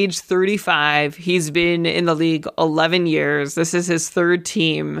 he's age 35. He's been in the league 11 years. This is his third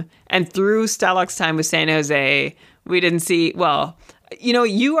team. And through Stalock's time with San Jose, we didn't see, well, you know,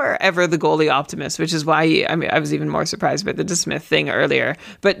 you are ever the goalie optimist, which is why I was even more surprised by the DeSmith thing earlier.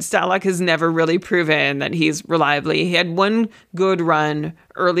 But Stalock has never really proven that he's reliably. He had one good run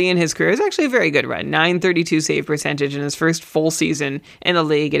early in his career. It was actually a very good run, .932 save percentage in his first full season in the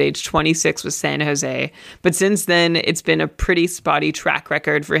league at age 26 with San Jose. But since then, it's been a pretty spotty track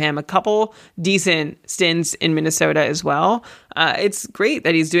record for him. A couple decent stints in Minnesota as well. It's great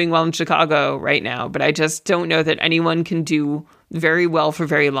that he's doing well in Chicago right now, but I just don't know that anyone can do very well for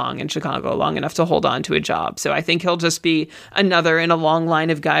very long in Chicago, long enough to hold on to a job. So I think he'll just be another in a long line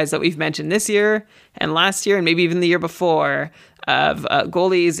of guys that we've mentioned this year and last year and maybe even the year before of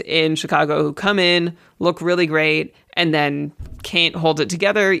goalies in Chicago who come in, look really great, and then can't hold it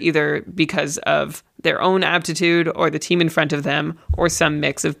together either because of their own aptitude or the team in front of them or some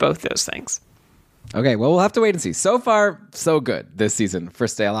mix of both those things. Okay, well, we'll have to wait and see. So far, so good this season for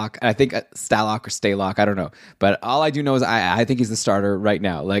Stalock. I think Stalock or Stalock, I don't know. But all I do know is I think he's the starter right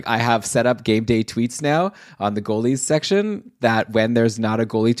now. Like, I have set up game day tweets now on the goalies section that when there's not a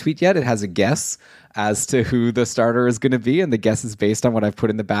goalie tweet yet, it has a guess as to who the starter is going to be, and the guess is based on what I've put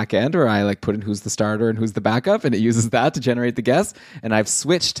in the back end, or I like put in who's the starter and who's the backup, and it uses that to generate the guess. And I've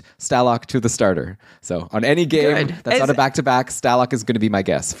switched Stalock to the starter. So on any game that's not a back-to-back, Stalock is going to be my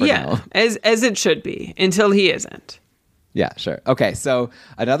guess for now. As it should be, until he isn't. Yeah, sure. Okay, so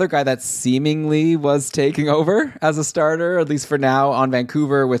another guy that seemingly was taking over as a starter, at least for now, on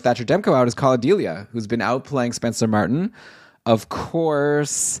Vancouver with Thatcher Demko out is Colin Delia, who's been outplaying Spencer Martin. Of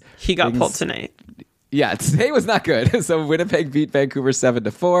course. He got pulled tonight. Yeah, today was not good. So Winnipeg beat Vancouver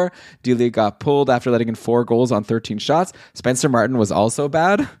 7-4. Delia got pulled after letting in 4 goals on 13 shots. Spencer Martin was also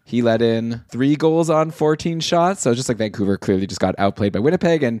bad. He let in 3 goals on 14 shots. So just like Vancouver clearly just got outplayed by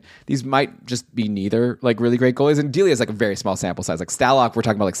Winnipeg. And these might just be neither like really great goalies. And Delia is like a very small sample size. Like Stalock, we're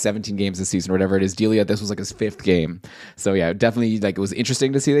talking about like 17 games this season or whatever it is. Delia, this was like his 5th game. So yeah, definitely like it was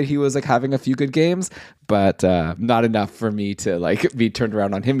interesting to see that he was like having a few good games, but not enough for me to like be turned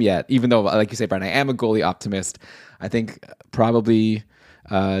around on him yet. Even though, like you say, Brian, I am a goalie optimist. I think probably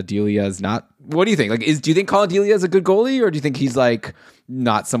Delia is not. What do you think? Like, do you think Colin Delia is a good goalie, or do you think he's like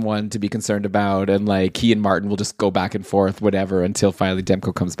not someone to be concerned about, and like he and Martin will just go back and forth, whatever, until finally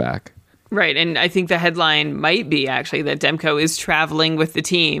Demko comes back? Right, and I think the headline might be actually that Demko is traveling with the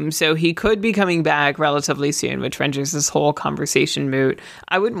team, so he could be coming back relatively soon, which renders this whole conversation moot.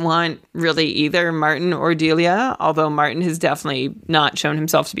 I wouldn't want really either Martin or Delia, although Martin has definitely not shown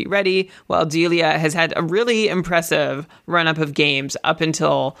himself to be ready, while Delia has had a really impressive run-up of games up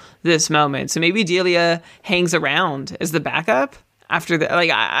until this moment. So maybe Delia hangs around as the backup after the, like,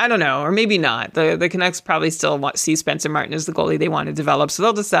 I don't know, or maybe not. The Canucks probably still see Spencer Martin as the goalie they want to develop, so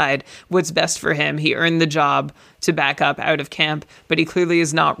they'll decide what's best for him. He earned the job to back up out of camp, but he clearly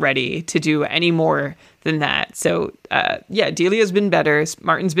is not ready to do any more than that. So, Delia's been better,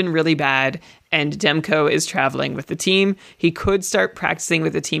 Martin's been really bad, and Demko is traveling with the team. He could start practicing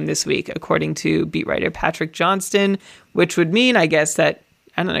with the team this week, according to beat writer Patrick Johnston, which would mean, I guess, that,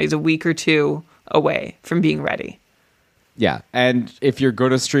 I don't know, he's a week or two away from being ready. Yeah, and if you're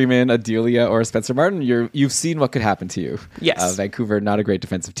going to stream in a Delia or a Spencer Martin, you've seen what could happen to you. Yes. Vancouver, not a great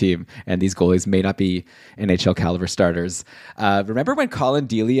defensive team, and these goalies may not be NHL caliber starters. Remember when Colin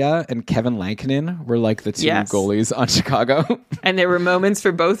Delia and Kevin Lankinen were like the two goalies on Chicago? And there were moments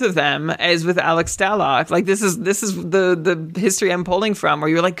for both of them, as with Alex Stalock. Like, this is the history I'm pulling from, where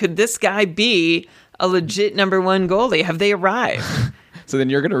you're like, could this guy be a legit number 1 goalie? Have they arrived? So then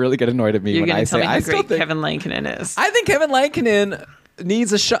you're going to really get annoyed at me when I say I still think Kevin Lankinen is. I think Kevin Lankinen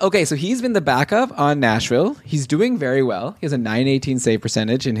needs a shot. Okay, so he's been the backup on Nashville. He's doing very well. He has a 918 save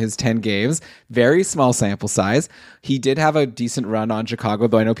percentage in his 10 games. Very small sample size. He did have a decent run on Chicago,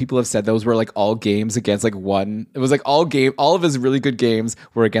 though I know people have said those were like all games against like one. It was like all of his really good games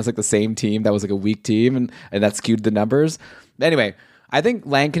were against like the same team that was like a weak team, and that skewed the numbers. Anyway, I think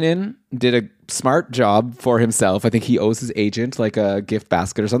Lankinen did a smart job for himself. I think he owes his agent like a gift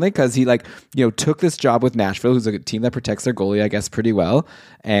basket or something, because he took this job with Nashville, who's a team that protects their goalie, I guess, pretty well.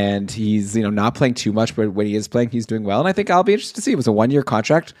 And he's, not playing too much, but when he is playing, he's doing well. And I think I'll be interested to see. It was a 1-year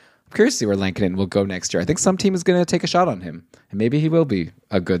contract. I'm curious to see where Lankinen will go next year. I think some team is going to take a shot on him, and maybe he will be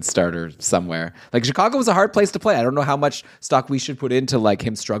a good starter somewhere. Like, Chicago was a hard place to play. I don't know how much stock we should put into like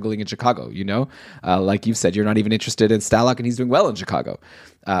him struggling in Chicago. Like you've said, you're not even interested in Stalock, and he's doing well in Chicago.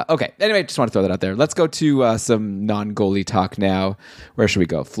 Okay. Anyway, just want to throw that out there. Let's go to some non-goalie talk now. Where should we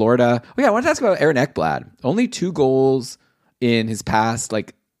go? Florida. Oh yeah, I wanted to ask about Aaron Ekblad. Only 2 goals in his past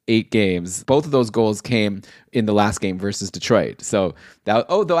 8 games. Both of those goals came in the last game versus Detroit. So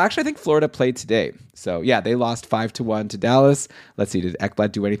though actually I think Florida played today. So yeah, they lost 5-1 to Dallas. Let's see, did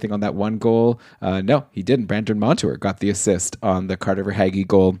Ekblad do anything on that one goal? No, he didn't. Brandon Montour got the assist on the Carter Verhaeghe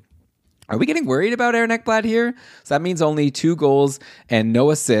goal. Are we getting worried about Aaron Ekblad here? So that means only 2 goals and no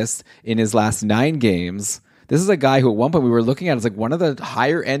assists in his last 9 games. This is a guy who at one point we were looking at as like one of the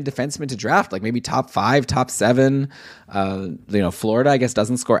higher end defensemen to draft, like maybe top 5, top 7. Florida, I guess,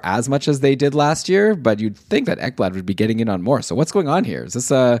 doesn't score as much as they did last year, but you'd think that Ekblad would be getting in on more. So what's going on here? Is this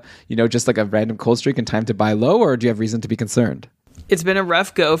just like a random cold streak and time to buy low, or do you have reason to be concerned? It's been a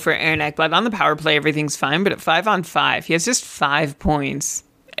rough go for Aaron Ekblad. On the power play, everything's fine, but at 5-on-5, he has just 5 points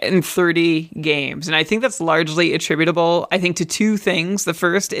in 30 games. And I think that's largely attributable, I think, to 2 things. The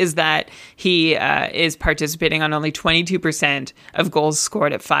first is that he is participating on only 22% of goals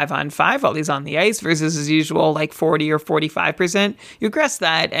scored at 5-on-5 while he's on the ice versus his usual 40 or 45%. You regress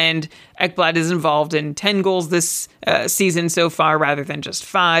that, and Ekblad is involved in 10 goals this season so far rather than just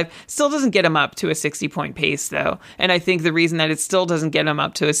 5. Still doesn't get him up to a 60-point pace, though. And I think the reason that it still doesn't get him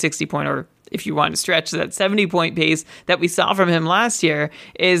up to a 60-point, or if you want to stretch that 70-point pace that we saw from him last year,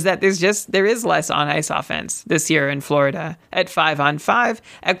 is that there is less on-ice offense this year in Florida. At 5-on-5,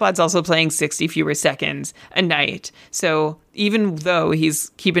 Ekblad's also playing 60 fewer seconds a night. So even though he's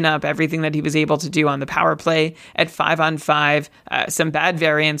keeping up everything that he was able to do on the power play at 5-on-5, some bad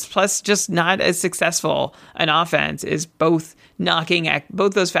variance, plus just not as successful an offense, is both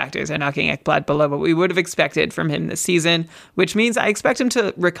those factors are knocking Ekblad below what we would have expected from him this season, which means I expect him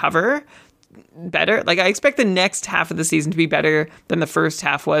to recover better. I expect the next half of the season to be better than the first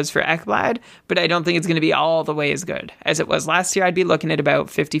half was for Ekblad, but I don't think it's going to be all the way as good as it was last year. I'd be looking at about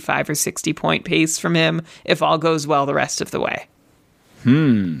 55 or 60 point pace from him if all goes well the rest of the way.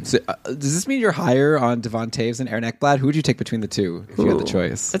 So, does this mean you're higher on Devon Toews and Aaron Ekblad? Who would you take between the two if you had the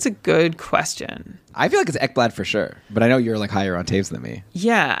choice? That's a good question. I feel like it's Ekblad for sure, but I know you're higher on Toews than me.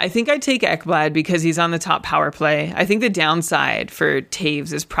 Yeah, I think I'd take Ekblad because he's on the top power play. I think the downside for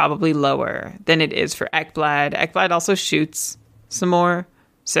Toews is probably lower than it is for Ekblad. Ekblad also shoots some more,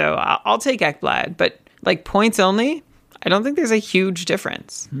 so I'll take Ekblad. But points only, I don't think there's a huge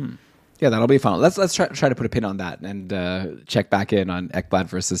difference. Yeah, that'll be fun. Let's try to put a pin on that and check back in on Ekblad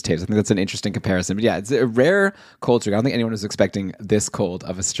versus Toews. I think that's an interesting comparison. But yeah, it's a rare cold streak. I don't think anyone was expecting this cold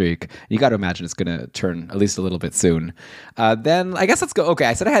of a streak. You got to imagine it's going to turn at least a little bit soon. Then I guess let's go. Okay,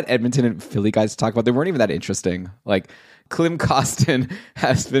 I said I had Edmonton and Philly guys to talk about. They weren't even that interesting. Klim Kostin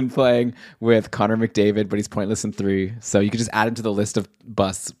has been playing with Connor McDavid, but he's pointless in 3. So you could just add him to the list of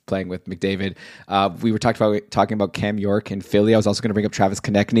busts playing with McDavid. We were talking about Cam York in Philly. I was also going to bring up Travis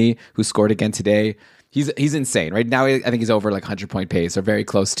Konechny, who scored again today. He's insane. Right now, I think he's over 100-point pace or very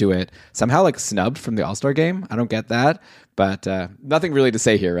close to it. Somehow snubbed from the All-Star game. I don't get that. But nothing really to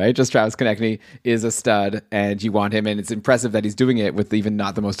say here, right? Just Travis Konechny is a stud, and you want him, and it's impressive that he's doing it with even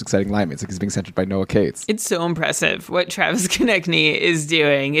not the most exciting linemen. It's he's being centered by Noah Cates. It's so impressive what Travis Konechny is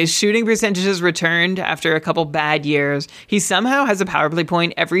doing. His shooting percentages returned after a couple bad years. He somehow has a power play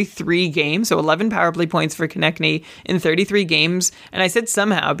point every 3 games, so 11 power play points for Konechny in 33 games. And I said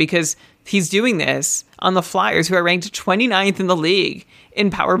somehow because he's doing this on the Flyers, who are ranked 29th in the league in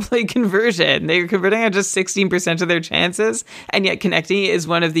power play conversion. They're converting at just 16% of their chances, and yet Konechny is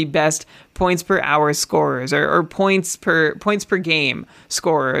one of the best points per hour scorers or points per game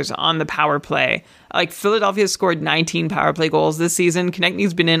scorers on the power play. Philadelphia scored 19 power play goals this season.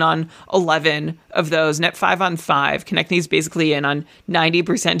 Konechny's been in on 11 of those. Net 5-on-5. Konechny's basically in on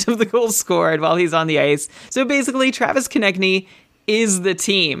 90% of the goals scored while he's on the ice. So basically, Travis Konechny is the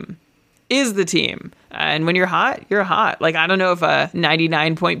team. And when you're hot, you're hot. I don't know if a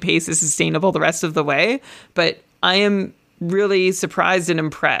 99-point pace is sustainable the rest of the way, but I am really surprised and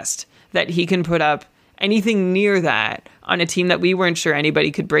impressed that he can put up anything near that on a team that we weren't sure anybody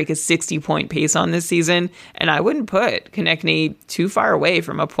could break a 60-point pace on this season. And I wouldn't put Konechny too far away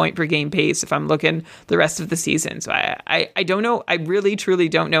from a point per game pace if I'm looking the rest of the season. So I don't know. I really, truly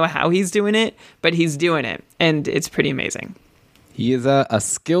don't know how he's doing it, but he's doing it. And it's pretty amazing. He is a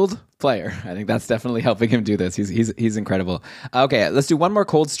skilled player. I think that's definitely helping him do this. He's incredible. Okay, let's do one more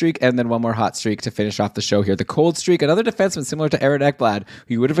cold streak and then one more hot streak to finish off the show here. The cold streak, another defenseman similar to Aaron Ekblad,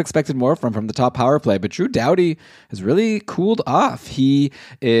 who you would have expected more from the top power play, but Drew Doughty has really cooled off. He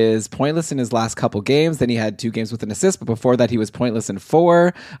is pointless in his last couple games. Then he had 2 games with an assist, but before that he was pointless in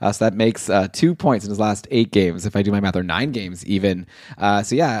 4. So that makes 2 points in his last 8 games, if I do my math, or 9 games even.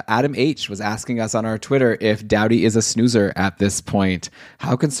 So yeah, Adam H was asking us on our Twitter if Doughty is a snoozer at this point.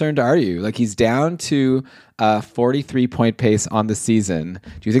 How concerned are you? Like, he's down to 43-point pace on the season.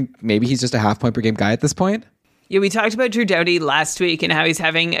 Do you think maybe he's just a half-point per game guy at this point? Yeah, we talked about Drew Doughty last week and how he's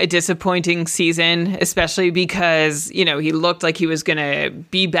having a disappointing season, especially because, he looked like he was going to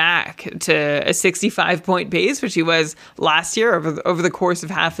be back to a 65-point pace, which he was last year over the course of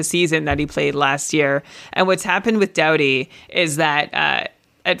half a season that he played last year. And what's happened with Doughty is that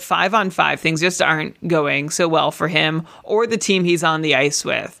at 5-on-5, things just aren't going so well for him or the team he's on the ice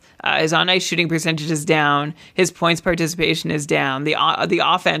with. His on-ice shooting percentage is down. His points participation is down. The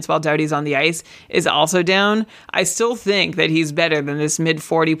offense, while Doughty's on the ice, is also down. I still think that he's better than this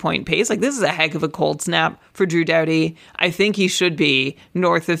mid-40-point pace. Like, this is a heck of a cold snap for Drew Doughty. I think he should be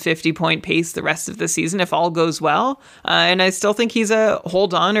north of 50-point pace the rest of the season if all goes well. And I still think he's a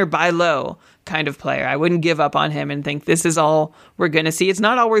hold on or buy low kind of player. I wouldn't give up on him and think this is all we're going to see. It's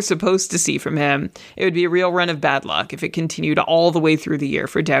not all we're supposed to see from him. It would be a real run of bad luck if it continued all the way through the year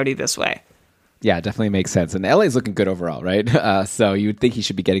for Doughty this way. Yeah, it definitely makes sense. And LA's looking good overall, right? So you would think he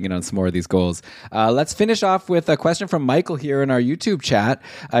should be getting in on some more of these goals. Let's finish off with a question from Michael here in our YouTube chat.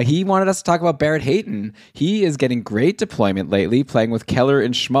 He wanted us to talk about Barrett Hayton. He is getting great deployment lately, playing with Keller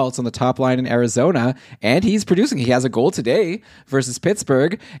and Schmaltz on the top line in Arizona, and he's producing. He has a goal today versus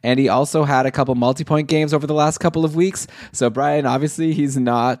Pittsburgh, and he also had a couple multi-point games over the last couple of weeks. So, Brian, obviously he's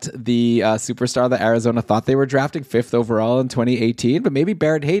not the superstar that Arizona thought they were drafting, 5th overall in 2018, but maybe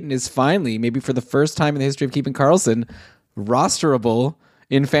Barrett Hayton is finally, maybe for the first time in the history of Keeping Karlsson, rosterable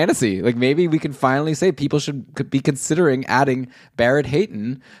in fantasy. Like, maybe we can finally say people should be considering adding Barrett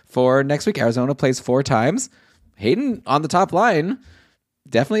Hayton for next week. Arizona plays 4 times. Hayton on the top line,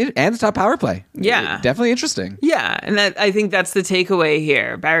 definitely, and the top power play. Yeah. Definitely interesting. Yeah, and I think that's the takeaway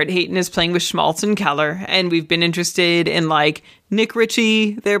here. Barrett Hayton is playing with Schmaltz and Keller, and we've been interested in, like, Nick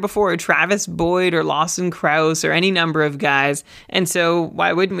Ritchie there before, or Travis Boyd, or Lawson Krause, or any number of guys. And so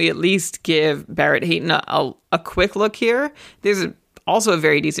why wouldn't we at least give Barrett Hayton a quick look here? There's also a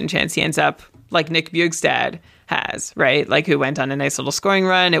very decent chance he ends up like Nick Bjugstad has, right? Like, who went on a nice little scoring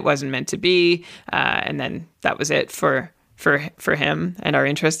run. It wasn't meant to be. And then that was it for him and our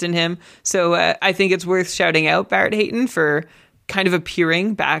interest in him. So I think it's worth shouting out Barrett Hayton for kind of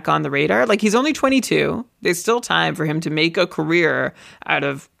appearing back on the radar. Like, he's only 22. There's still time for him to make a career out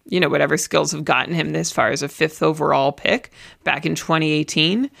of, whatever skills have gotten him this far as a 5th overall pick back in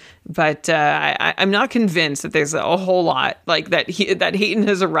 2018. But I'm not convinced that there's a whole lot like that Hayton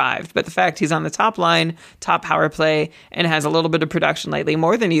has arrived. But the fact he's on the top line, top power play, and has a little bit of production lately,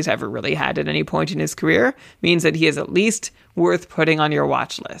 more than he's ever really had at any point in his career, means that he is at least worth putting on your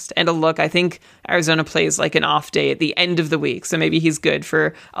watch list. And a look, I think Arizona plays like an off day at the end of the week. So maybe he's good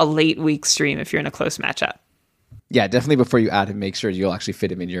for a late week stream if you're in a close matchup. Yeah, definitely before you add him, make sure you'll actually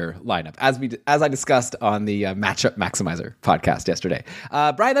fit him in your lineup, as I discussed on the Matchup Maximizer podcast yesterday.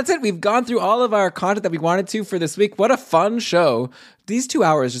 Brian, that's it. We've gone through all of our content that we wanted to for this week. What a fun show. These 2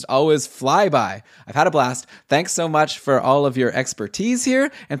 hours just always fly by. I've had a blast. Thanks so much for all of your expertise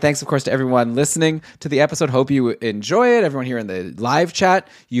here. And thanks, of course, to everyone listening to the episode. Hope you enjoy it. Everyone here in the live chat,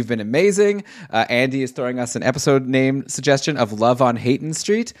 you've been amazing. Andy is throwing us an episode name suggestion of Love on Hayton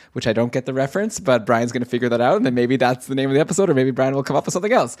Street, which I don't get the reference, but Brian's going to figure that out. And then maybe that's the name of the episode, or maybe Brian will come up with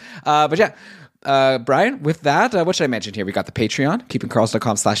something else. But yeah. Brian, with that, what should I mention here? We got the Patreon,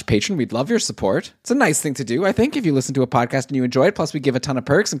 keepingkarlsson.com/patron. We'd love your support. It's a nice thing to do, I think, if you listen to a podcast and you enjoy it. Plus, we give a ton of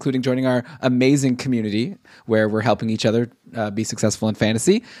perks, including joining our amazing community where we're helping each other be successful in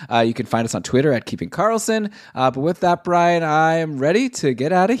fantasy. You can find us on Twitter at Keeping Karlsson. But with that, Brian, I am ready to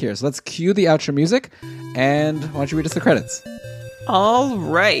get out of here. So let's cue the outro music. And why don't you read us the credits? All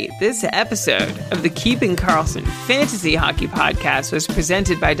right, this episode of the Keeping Karlsson Fantasy Hockey Podcast was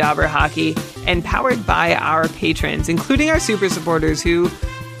presented by Dauber Hockey and powered by our patrons, including our super supporters who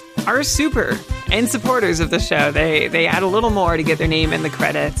are super and supporters of the show. They add a little more to get their name in the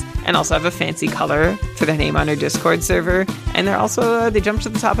credits, and also have a fancy color for their name on our Discord server. And they're also, they jumped to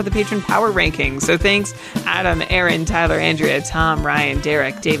the top of the patron power rankings. So thanks, Adam, Aaron, Tyler, Andrea, Tom, Ryan,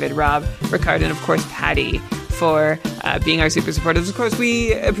 Derek, David, Rob, Ricard, and of course, Patty, for being our super supporters. Of course,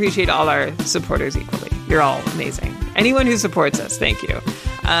 we appreciate all our supporters equally. You're all amazing. Anyone who supports us, thank you.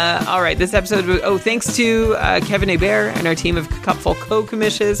 All right, this episode, thanks to Kevin Hebert and our team of Cupful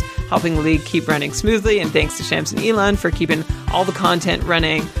co-commissions, helping the league keep running smoothly, and thanks to Shams and Elon for keeping all the content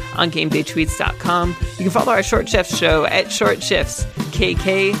running on GameDayTweets.com. You can follow our Short Shifts show at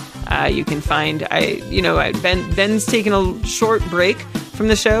ShortShiftsKK. You can find, Ben's taking a short break from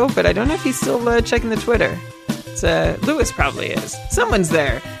the show, but I don't know if he's still checking the Twitter. Lewis probably is. Someone's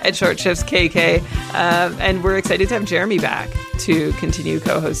there at Short Shifts KK. And we're excited to have Jeremy back to continue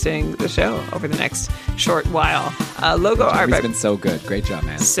co-hosting the show over the next short while. Logo art by... been so good. Great job,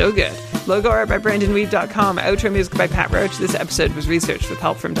 man. So good. Logo art by BrandonWeave.com. Outro music by Pat Roach. This episode was researched with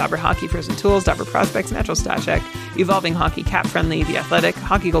help from Dobber Hockey, Frozen Tools, Dobber Prospects, Natural Stat Check, Evolving Hockey, Cap Friendly, The Athletic,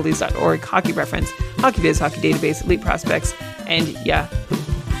 HockeyGoldies.org, Hockey Reference, Hockey Biz, Hockey Database, Elite Prospects, and Yahoo.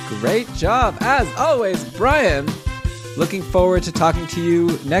 Great job, as always, Brian. Looking forward to talking to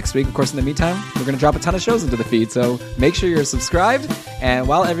you next week. Of course, in the meantime, we're going to drop a ton of shows into the feed, so make sure you're subscribed. And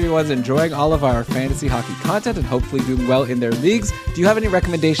while everyone's enjoying all of our fantasy hockey content and hopefully doing well in their leagues, do you have any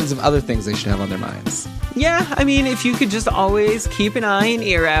recommendations of other things they should have on their minds? Yeah, I mean, if you could just always keep an eye and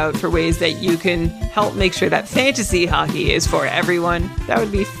ear out for ways that you can help make sure that fantasy hockey is for everyone, that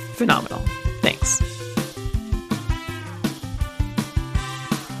would be phenomenal. Thanks.